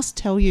 but I must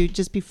tell you,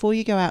 just before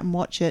you go out and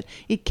watch it,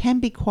 it can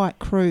be quite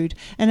crude.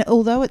 And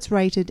although it's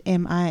rated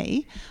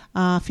MA,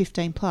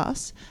 15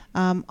 plus,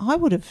 I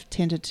would have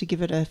tended to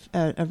give it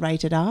a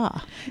rated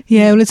R.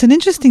 Yeah, well, it's an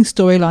interesting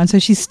storyline. So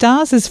she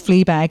stars as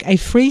Fleabag, a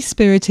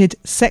free-spirited,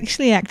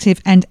 sexually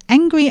active and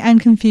angry and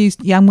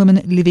confused young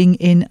woman living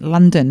in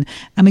London.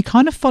 And we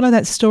kind of follow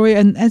that story,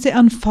 and as it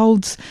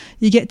unfolds,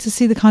 you get to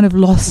see the kind of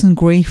loss and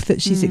grief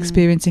that she's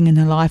experiencing in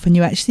her life, and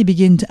you actually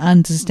begin to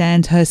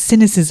understand her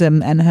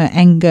cynicism and her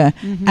anger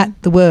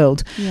at the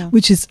world,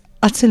 which is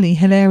utterly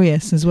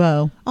hilarious as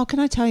well. Oh, can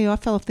I tell you, I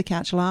fell off the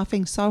couch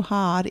laughing so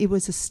hard. It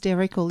was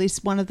hysterical.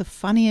 It's one of the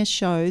funniest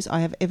shows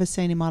I have ever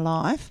seen in my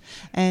life,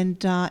 and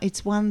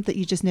it's one that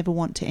you just never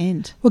want to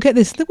end. Well, get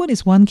this. Look what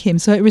it's won, Kim.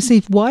 So it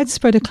received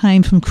widespread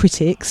acclaim from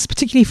critics,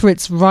 particularly for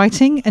its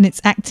writing and its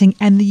acting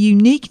and the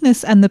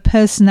uniqueness and the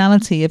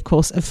personality, of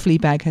course, of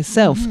Fleabag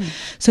herself.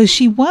 So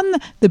she won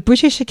the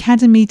British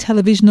Academy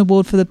Television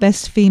Award for the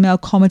Best Female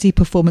Comedy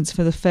Performance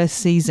for the first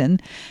season.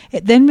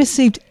 It then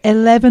received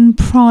 11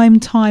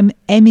 primetime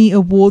Emmy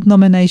Award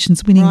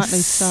nominations, winning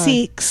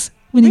six,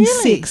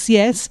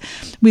 yes,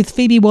 with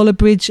Phoebe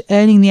Waller-Bridge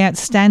earning the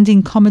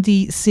Outstanding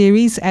Comedy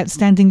Series,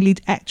 Outstanding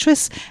Lead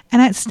Actress,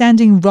 and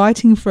Outstanding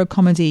Writing for a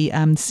Comedy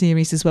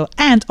Series as well.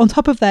 And on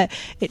top of that,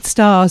 it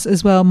stars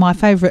as well my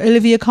favourite,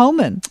 Olivia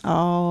Colman.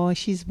 Oh,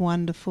 she's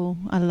wonderful.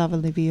 I love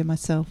Olivia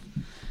myself.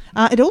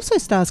 It also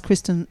stars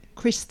Kristen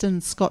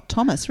Scott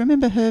Thomas.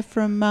 Remember her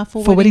from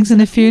Four Weddings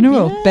and a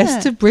Funeral. Yeah.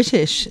 Best of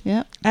British.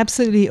 Yeah.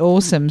 Absolutely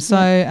awesome. So,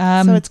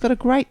 so it's got a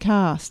great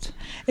cast.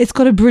 It's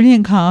got a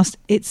brilliant cast.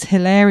 It's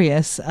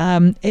hilarious.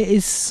 It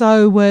is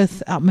so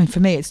worth, I mean,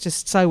 for me, it's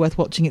just so worth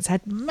watching. It's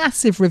had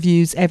massive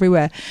reviews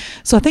everywhere.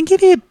 So I think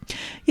if you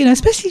know,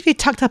 especially if you're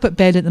tucked up at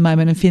bed at the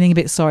moment and feeling a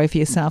bit sorry for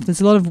yourself,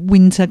 there's a lot of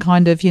winter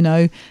kind of, you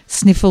know,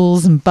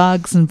 sniffles and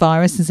bugs and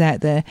viruses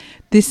out there.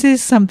 This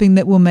is something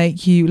that will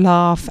make you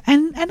laugh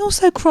and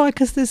also cry,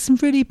 because there's some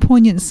really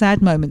poignant,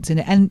 sad moments in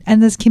it. And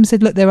as Kim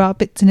said, look, there are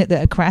bits in it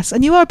that are crass.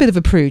 And you are a bit of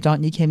a prude,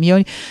 aren't you, Kim?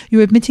 You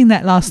were admitting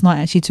that last night,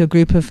 actually, to a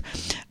group of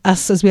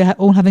us as we were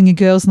all having a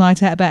girls'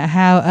 night out, about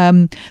how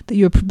that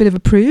you're a bit of a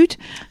prude.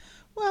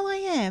 Well, I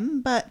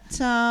am, but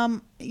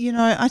You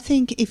know, I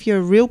think if you're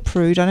a real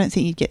prude, I don't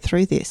think you'd get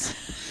through this.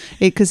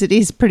 Because it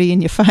is pretty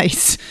in your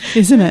face,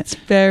 isn't it? It's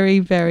very,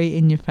 very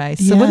in your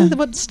face. So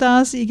what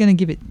stars are you going to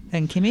give it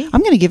then, Kimmy? I'm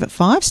going to give it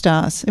 5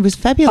 stars. It was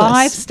fabulous.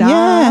 5 stars?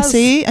 Yeah,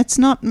 see, it's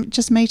not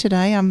just me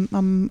today. I'm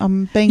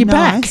being You're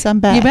nice. back. I'm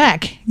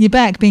back. You're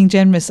back being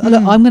generous.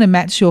 Look, I'm going to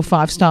match your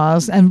 5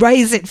 stars and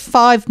raise it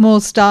 5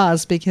 more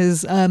stars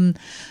because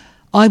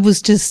I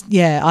was just,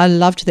 I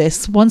loved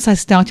this. Once I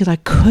started, I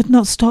could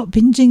not stop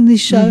binging this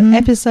show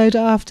episode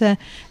after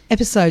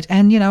episode.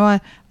 And, you know,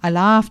 I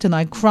laughed and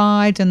I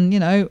cried and, you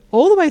know,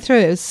 all the way through.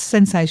 It was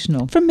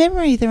sensational. From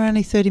memory, they're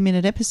only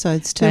 30-minute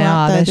episodes too, They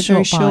aren't are. they? They're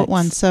Very short short bites.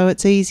 ones. So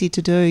it's easy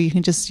to do. You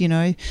can just, you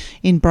know,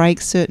 in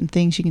breaks, certain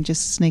things, you can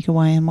just sneak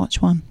away and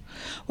watch one.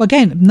 Well,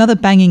 again, another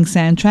banging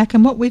soundtrack.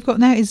 And what we've got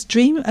now is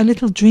A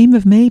Little Dream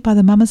of Me by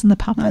the Mamas and the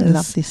Papas. I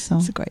love this song.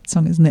 It's a great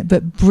song, isn't it?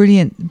 But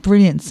brilliant,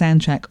 brilliant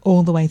soundtrack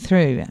all the way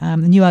through.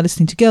 And you are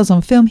listening to Girls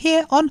on Film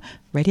here on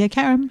Radio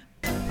Karam.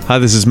 Hi,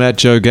 this is Matt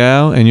Joe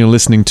Gow, and you're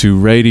listening to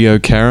Radio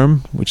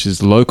Karam, which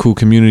is local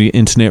community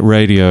internet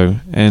radio.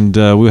 And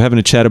we were having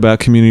a chat about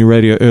community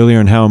radio earlier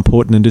and how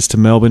important it is to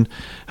Melbourne,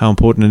 how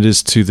important it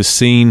is to the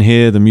scene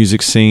here, the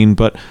music scene,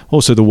 but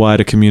also the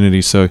wider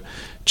community. So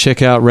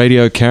check out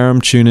Radio Karam,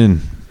 tune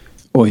in.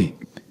 Oi,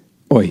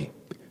 oi,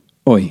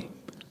 oi,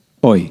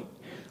 oi.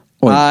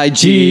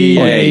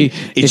 IGA,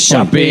 it's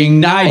shopping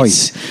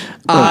nights.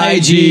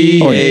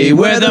 IGA,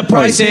 where the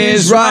price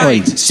is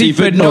right.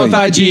 Seaford North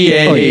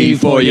IGA,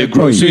 for your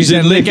groceries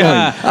and liquor.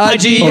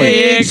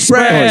 IGA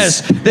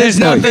Express, there's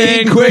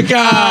nothing quicker.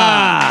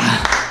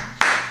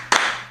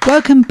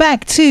 Welcome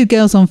back to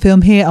Girls on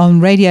Film here on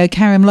Radio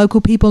Karam,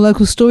 local people,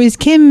 local stories.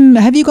 Kim,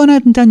 have you gone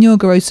out and done your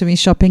grocery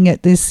shopping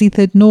at the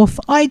Seaford North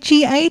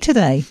IGA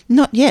today?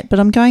 Not yet, but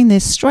I'm going there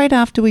straight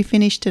after we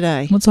finish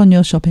today. What's on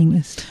your shopping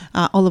list?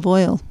 Olive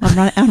oil. I'm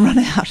run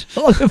out.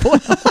 Olive oil.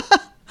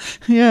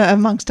 Yeah,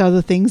 amongst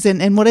other things,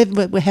 and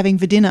whatever we're having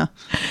for dinner.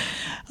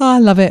 Oh, I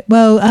love it.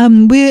 Well,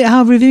 we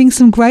are reviewing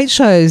some great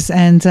shows,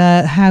 and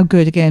how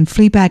good again.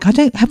 Fleabag.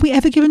 Have we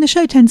ever given a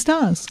show 10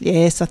 stars?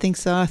 Yes, I think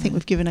so. I think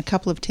we've given a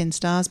couple of 10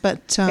 stars,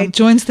 but it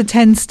joins the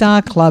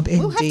 10-star club.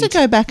 We'll have to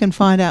go back and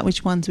find out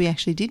which ones we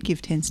actually did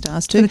give 10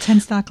 stars to. For the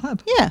 10-star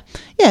club.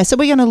 Yeah. So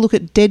we're going to look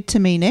at Dead to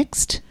Me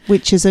next,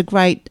 which is a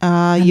great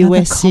US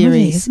comedy,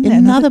 series. isn't it?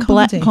 Another Another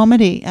black comedy.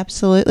 comedy.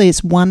 Absolutely,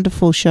 it's a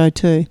wonderful show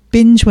too.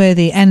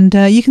 Binge-worthy, and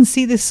you can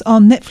see this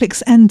on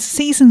Netflix, and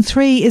season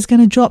 3 is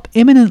going to drop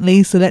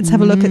imminently, so let's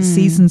have a look at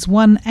seasons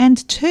 1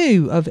 and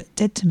 2 of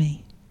Dead to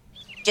Me.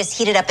 Just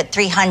heat it up at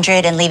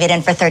 300 and leave it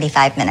in for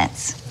 35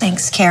 minutes.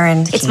 Thanks,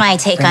 Karen. It's my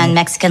take on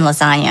Mexican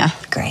lasagna.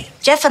 Great.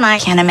 Jeff and I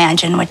can't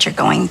imagine what you're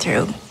going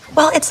through.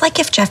 Well, it's like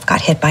if Jeff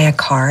got hit by a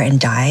car and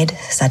died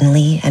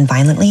suddenly and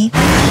violently.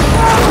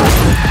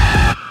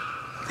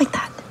 Like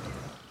that.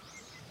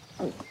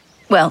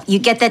 Well, you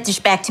get that dish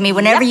back to me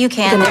whenever you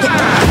can.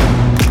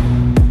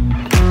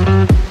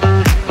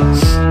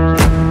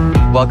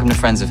 Welcome to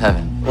Friends of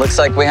Heaven. Looks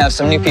like we have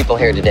some new people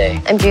here today.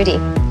 I'm Judy.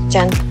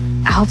 Jen,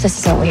 I hope this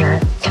isn't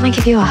weird. Can I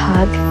give you a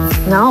hug?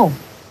 No.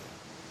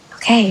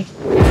 Okay.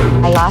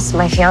 I lost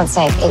my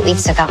fiance 8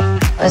 weeks ago.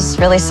 It was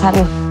really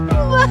sudden.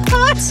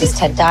 Since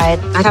Ted died,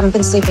 I haven't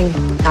been sleeping.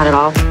 Not at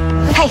all.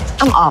 Hey,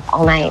 I'm up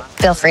all night.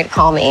 Feel free to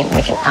call me and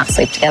we can not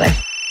sleep together.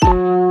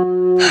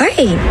 Hi.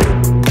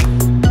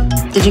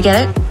 Did you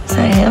get it? Is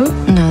that him?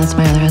 No, that's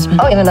my other husband.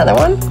 Oh, you have another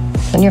one?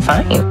 Then you're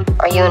fine.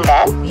 Are you in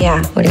bed?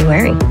 Yeah. What are you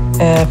wearing?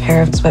 A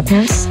pair of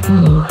sweatpants.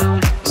 Ooh,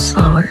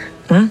 slower.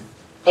 Huh?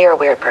 You're a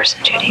weird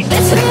person, Judy. It's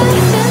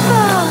really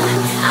simple.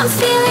 I'm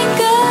feeling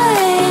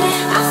good.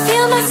 I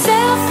feel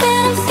myself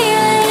and I'm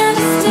feeling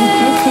understood.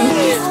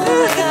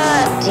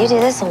 Do you do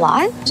this a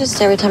lot?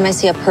 Just every time I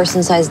see a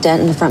person-sized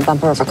dent in the front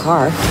bumper of a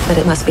car. But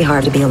it must be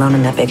hard to be alone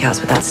in that big house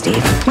without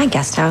Steve. My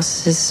guest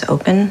house is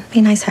open.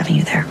 Be nice having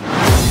you there.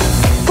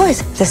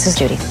 Boys, this is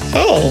Judy.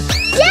 Hey.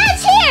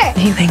 Dad's here!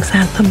 He thinks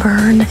that the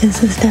bird is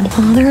his dead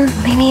father.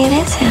 Maybe it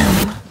is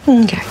him.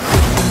 Okay.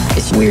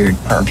 It's weird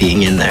her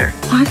being in there.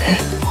 What?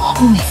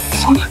 Holy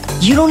fuck.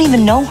 You don't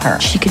even know her.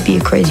 She could be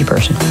a crazy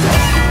person.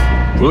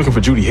 We're looking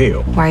for Judy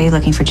Hale. Why are you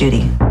looking for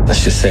Judy?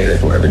 Let's just say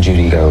that wherever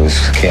Judy goes,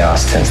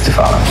 chaos tends to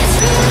follow.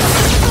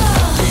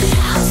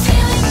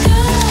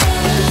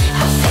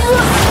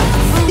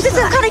 Is this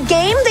some kind of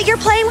game that you're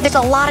playing? There's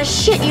a lot of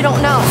shit you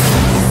don't know.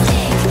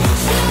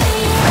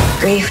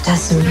 Grief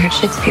does some weird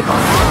shit to people.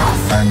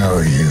 I know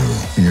you.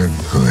 You're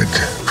good.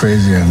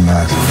 Crazy or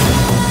not.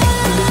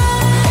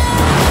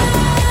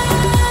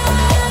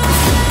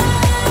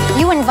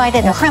 You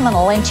invited a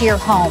criminal into your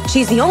home.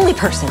 She's the only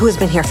person who has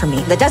been here for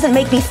me. That doesn't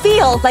make me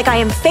feel like I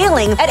am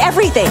failing at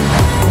everything.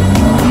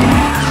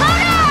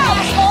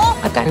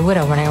 I've got a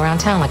widow running around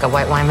town like a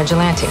white wine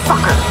vigilante.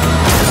 Fucker.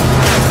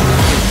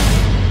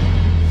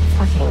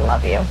 Fucking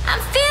love you.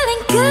 I'm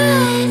feeling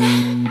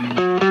good.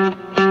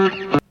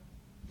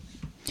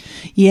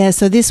 Yeah,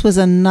 so this was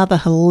another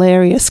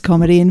hilarious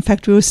comedy. In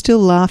fact, we were still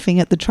laughing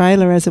at the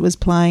trailer as it was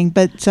playing.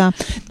 But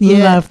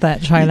Love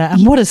that trailer.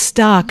 And what a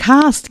star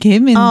cast,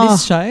 Kim, in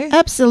this show.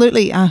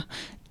 Absolutely.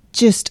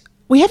 Just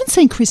We haven't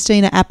seen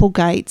Christina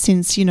Applegate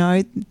since, the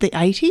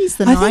 80s,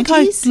 the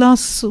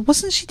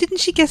 90s. Didn't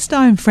she guest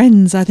star in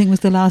Friends? I think was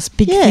the last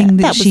big thing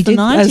that she did.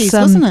 That was the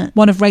 90s, wasn't it?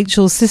 One of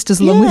Rachel's sisters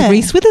along with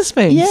Reese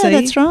Witherspoon. Yeah, see?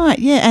 That's right.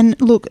 Yeah, and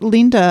look,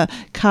 Linda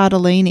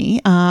Cardellini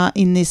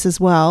in this as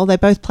well. They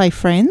both play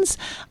friends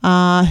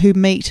who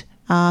meet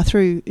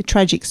through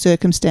tragic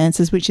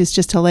circumstances, which is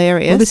just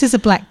hilarious. Well, this is a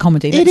black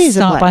comedy. It is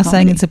a black comedy.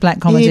 Saying it's a black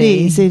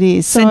comedy. It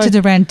is. Centred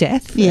around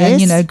death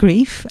and,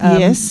 grief.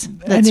 Yes,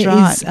 that's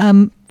right. It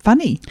is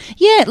funny.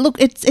 Yeah,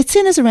 look, it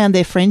centres around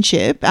their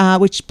friendship,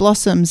 which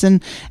blossoms.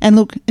 And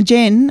look,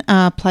 Jen,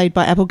 played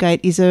by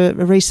Applegate, is a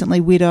recently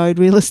widowed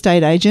real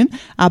estate agent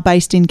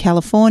based in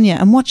California.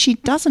 And what she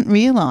doesn't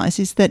realise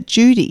is that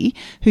Judy,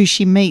 who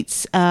she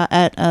meets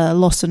at a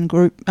loss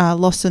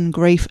and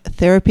grief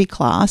therapy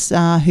class,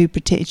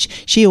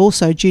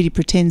 Judy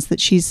pretends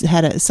that she's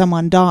had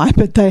someone die,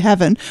 but they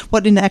haven't.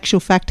 What in actual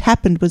fact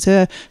happened was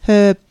her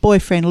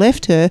boyfriend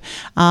left her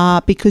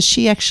because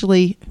she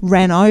actually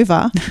ran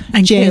over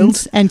and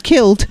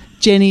killed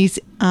Jenny's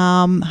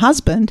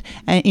husband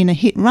in a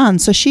hit run.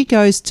 So she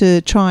goes to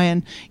try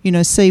and,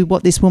 see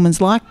what this woman's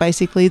like,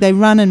 basically. They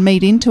run and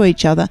meet into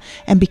each other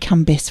and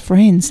become best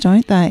friends,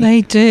 don't they?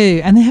 They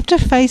do. And they have to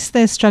face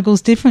their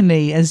struggles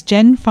differently as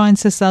Jen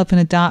finds herself in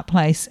a dark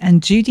place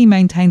and Judy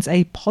maintains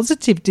a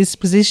positive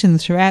disposition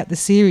throughout the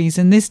series.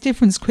 And this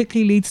difference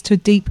quickly leads to a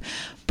deep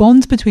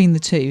bond between the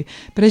two.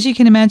 But as you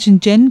can imagine,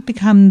 Jen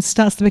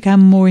starts to become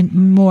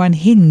more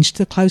unhinged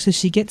the closer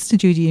she gets to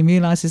Judy and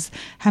realises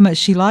how much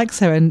she likes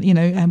her and,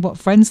 and what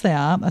friends they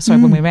are.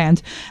 One way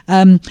around.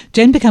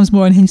 Jen becomes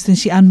more unhinged and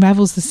she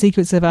unravels the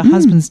secrets of her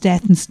husband's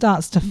death and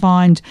starts to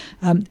find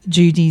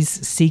Judy's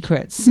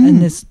secrets.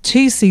 And there's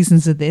 2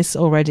 seasons of this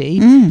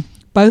already.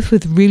 Both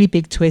with really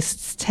big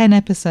twists, 10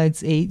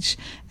 episodes each,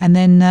 and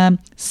then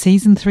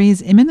season 3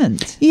 is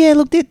imminent. Yeah,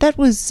 look, that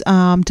was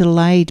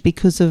delayed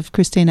because of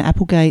Christina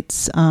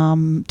Applegate's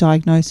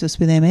diagnosis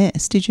with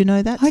MS. Did you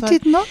know that? I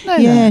did not know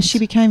that. Yeah, she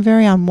became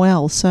very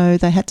unwell, so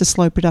they had to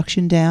slow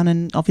production down,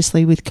 and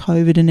obviously with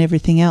COVID and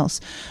everything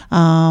else,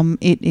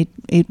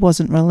 it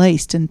wasn't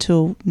released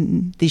until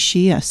this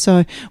year.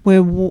 So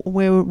we're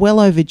well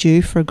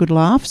overdue for a good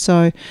laugh.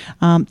 So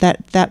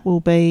that will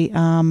be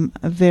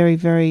a very,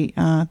 very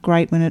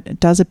great when it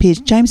does appear.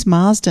 James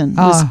Marsden.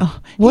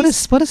 What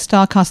a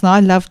star cast. And I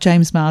love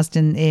James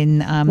Marsden in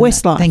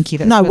Westlife. Thank you.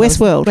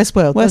 Westworld.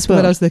 Westworld. That's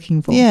what I was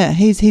looking for. Yeah,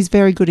 he's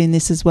very good in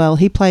this as well.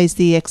 He plays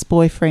the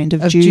ex-boyfriend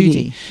of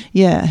Judy.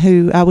 Yeah,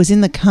 who was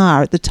in the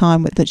car at the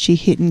time that she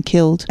hit and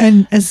killed.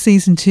 And as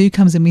season 2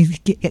 comes in, we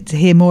get to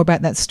hear more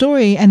about that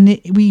story,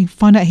 and we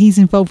find out he's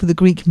involved with the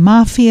Greek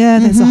mafia.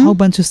 There's a whole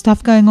bunch of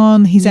stuff going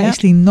on. He's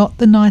actually not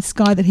the nice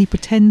guy that he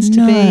pretends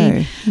to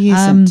be. He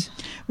isn't.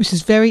 Which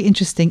is very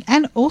interesting.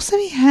 And also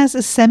he has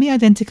a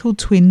semi-identical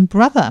twin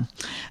brother,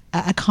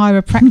 a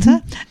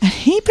chiropractor, and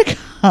he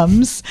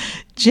becomes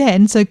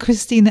Jen, so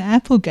Christina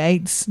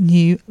Applegate's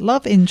new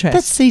love interest.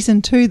 That's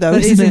season 2 though,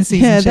 that isn't it?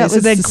 Season 2. That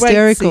was they're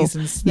hysterical. Great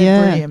seasons.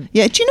 They're brilliant.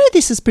 Yeah. Do you know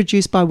this is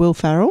produced by Will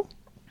Ferrell?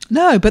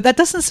 No, but that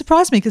doesn't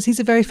surprise me because he's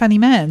a very funny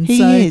man.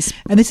 He is.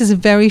 And this is a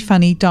very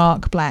funny,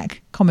 dark,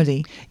 black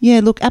comedy. Yeah,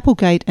 look,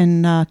 Applegate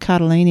and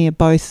Cardellini are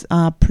both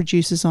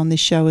producers on this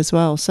show as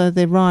well, so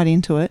they're right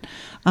into it.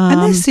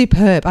 And they're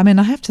superb. I mean,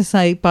 I have to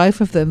say,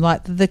 both of them,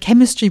 like the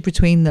chemistry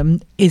between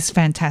them is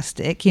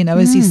fantastic.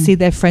 As you see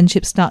their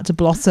friendship start to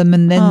blossom,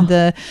 and then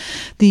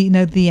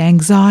the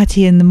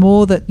anxiety, and the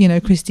more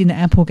that Christina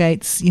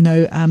Applegate's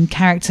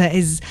character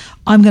is,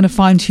 I'm going to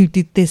find who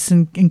did this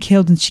and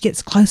killed, and she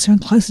gets closer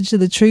and closer to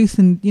the truth,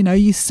 and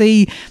you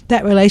see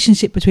that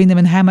relationship between them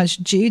and how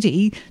much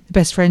Judy, the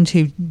best friend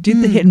who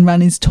did the hit and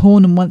run, is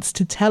torn and wants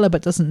to tell her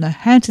but doesn't know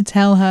how to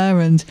tell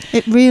her. And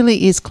it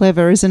really is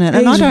clever, isn't it?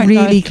 It's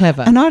really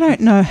clever. And I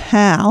don't know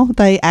how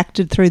they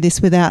acted through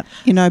this without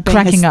being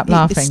cracking up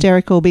laughing,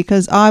 hysterical,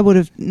 because I would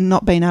have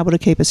not been able to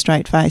keep a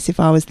straight face if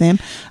I was them.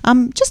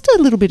 Just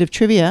a little bit of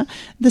trivia: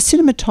 the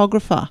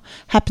cinematographer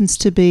happens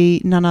to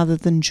be none other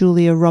than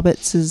Julia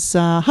Roberts'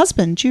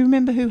 husband. Do you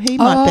remember who he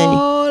might be?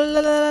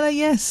 Oh,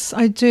 yes,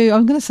 I do.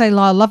 I'm going to say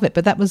Lyle Lovett,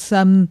 but that was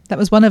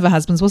one of her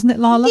husbands, wasn't it?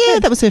 Lyle Lovett. Yeah,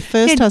 that was her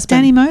first husband.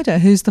 Danny Moder,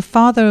 who's the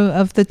father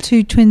of the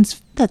 2 twins.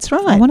 That's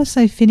right. I want to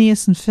say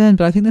Phineas and Fern,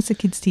 but I think that's a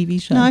kids'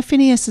 TV show. No,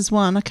 Phineas is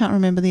one. I can't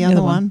remember the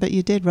other one, but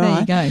you did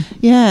right. There you go.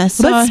 Yeah,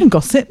 so that's some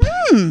gossip.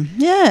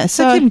 Yeah.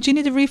 So Kim, do you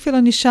need a refill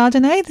on your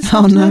Chardonnay this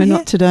afternoon? No,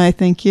 not today,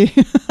 thank you.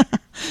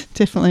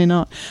 Definitely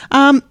not.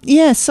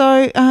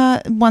 So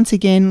once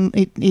again,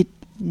 it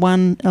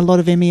won a lot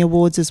of Emmy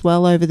Awards as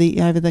well over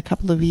the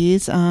couple of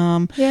years.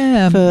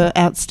 For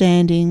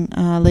outstanding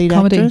lead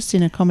actress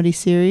in a comedy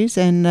series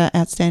and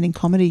outstandanding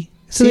comedy.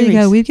 So there you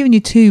go. We've given you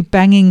 2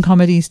 banging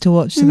comedies to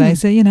watch today.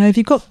 So, if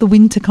you've got the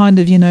winter kind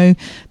of, the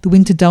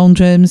winter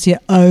doldrums, your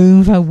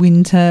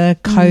overwinter,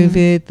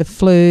 COVID, the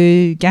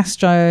flu,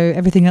 gastro,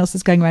 everything else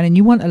that's going around, and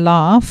you want a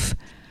laugh,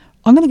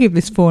 I'm going to give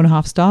this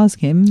 4.5 stars,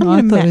 Kim.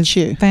 I thought it was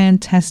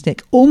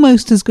fantastic.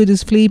 Almost as good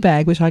as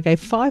Fleabag, which I gave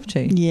 5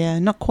 to. Yeah,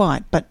 not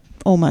quite, but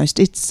almost.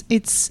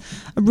 It's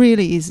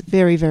really is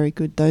very, very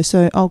good though.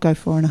 So I'll go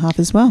 4.5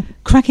 as well.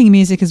 Cracking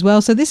music as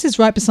well. So this is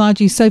Right Beside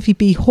You, Sophie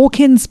B.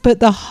 Hawkins, but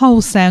the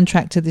whole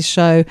soundtrack to this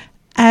show,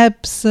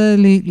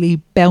 absolutely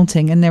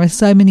belting. And there are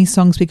so many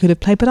songs we could have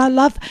played, but I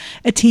love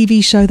a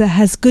TV show that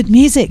has good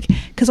music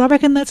because I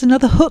reckon that's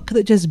another hook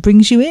that just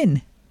brings you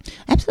in.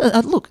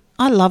 Absolutely. Look,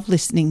 I love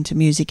listening to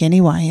music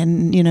anyway,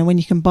 and you know, when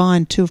you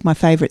combine two of my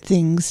favourite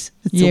things,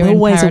 it's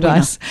always a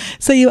winner.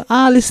 So you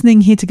are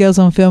listening here to Girls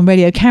on Film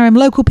Radio Karam,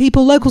 local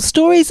people, local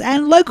stories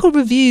and local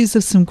reviews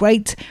of some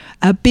great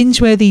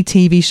binge-worthy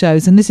TV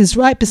shows, and this is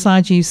Right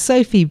Beside You,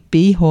 Sophie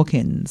B.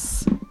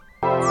 Hawkins.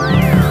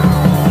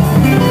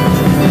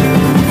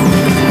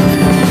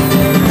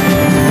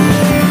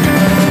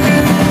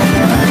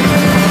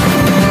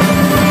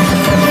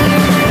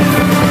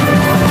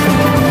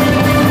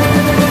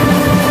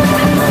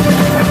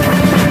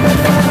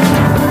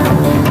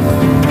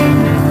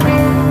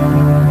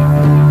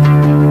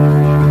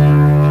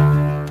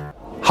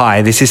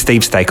 Hi, this is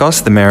Steve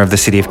Stakos, the Mayor of the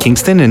City of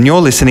Kingston, and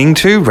you're listening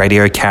to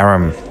Radio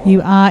Karam.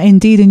 You are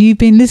indeed, and you've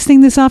been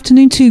listening this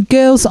afternoon to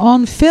Girls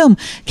on Film.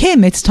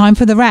 Kim, it's time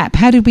for the wrap.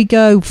 How did we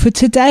go for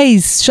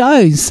today's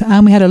shows?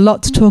 We had a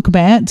lot to talk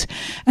about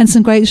and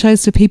some great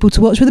shows for people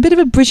to watch with a bit of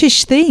a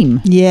British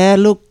theme. Yeah,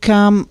 look,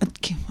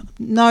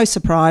 no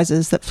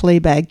surprises that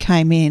Fleabag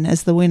came in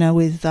as the winner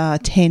with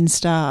 10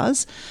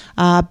 stars.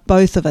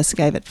 Both of us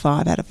gave it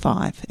 5 out of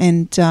 5,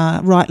 and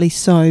rightly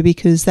so,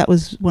 because that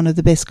was one of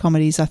the best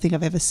comedies I think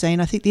I've ever seen.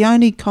 I think the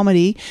only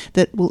comedy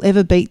that will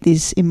ever beat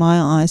this in my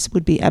eyes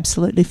would be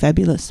Absolutely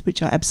Fabulous,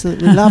 which I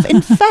absolutely love.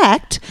 In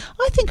fact,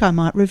 I think I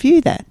might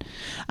review that,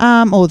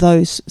 or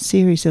those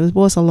series. There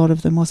was a lot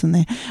of them, wasn't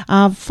there?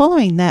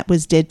 Following that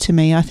was Dead to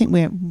Me. I think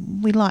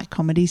we like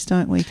comedies,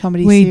 don't we?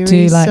 Comedy series.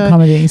 We do like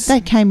comedies.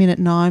 That came in at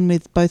 9,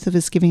 with both of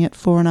us giving it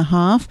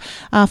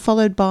 4.5,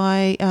 followed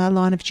by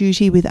Line of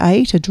Duty with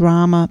 8, a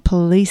drama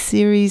police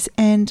series,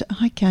 and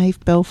I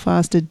gave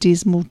Belfast a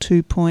dismal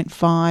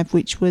 2.5,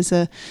 which was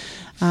an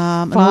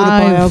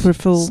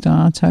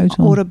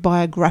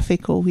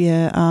autobiographical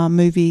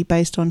movie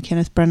based on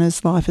Kenneth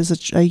Branagh's life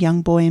as a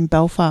young boy in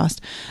Belfast,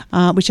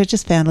 which I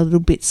just found a little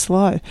bit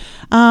slow.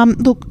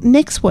 Look,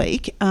 next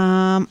week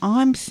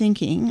I'm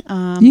thinking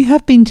you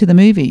have been to the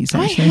movies,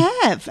 actually.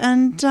 I have,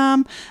 and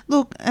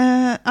look,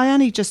 I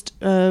only just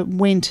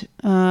went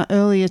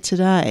earlier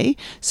today,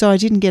 so I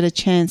didn't get a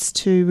chance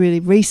to really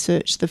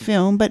research the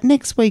film, but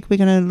next week we're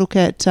going to look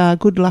at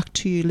Good Luck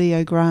to You,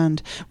 Leo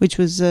Grande, which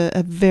was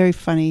a very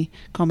funny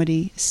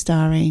comedy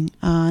starring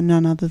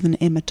none other than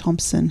Emma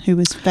Thompson, who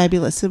was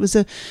fabulous. It was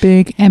a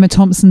big Emma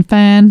Thompson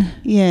fan.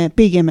 Yeah,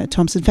 big Emma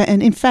Thompson fan,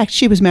 and in fact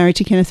she was married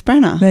to Kenneth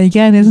Branagh. There you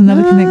go, there's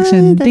another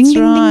connection. That's ding,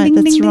 right, ding,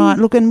 ding, that's ding, right.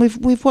 ding. Look, and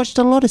we've watched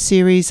a lot of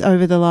series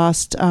over the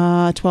last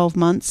 12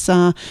 months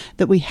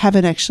that we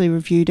haven't actually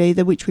reviewed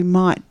either, which we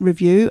might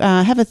review.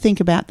 Have a think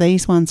about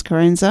these ones,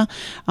 Karenza,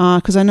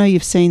 because I know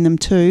you've seen them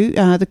too.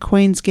 The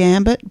Queen's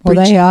Gambit. Well,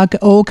 they are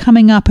all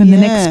coming up in the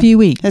next few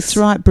weeks. That's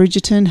right.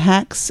 Bridgerton,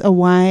 Hacks,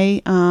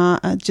 Away,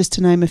 just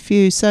to name a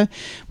few. So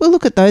we'll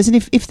look at those, and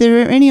if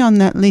there are any on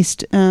that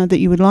list that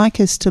you would like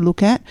us to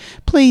look at,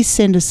 please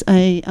send us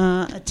a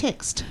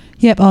text.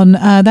 Yep, on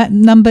that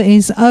number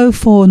is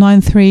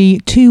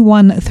 0493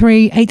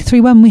 213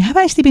 831. We have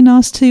actually been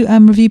asked to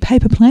review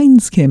Paper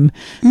Planes, Kim.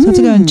 So I have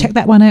to go and check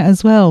that one out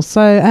as well.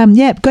 So,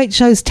 yeah, great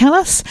shows. Tell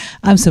us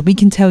so we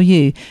can tell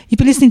you. You've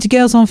been listening to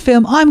Girls on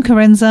Film. I'm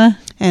Karenza.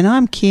 And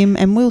I'm Kim,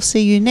 and we'll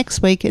see you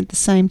next week at the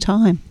same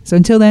time. So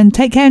until then,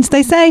 take care and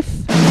stay safe.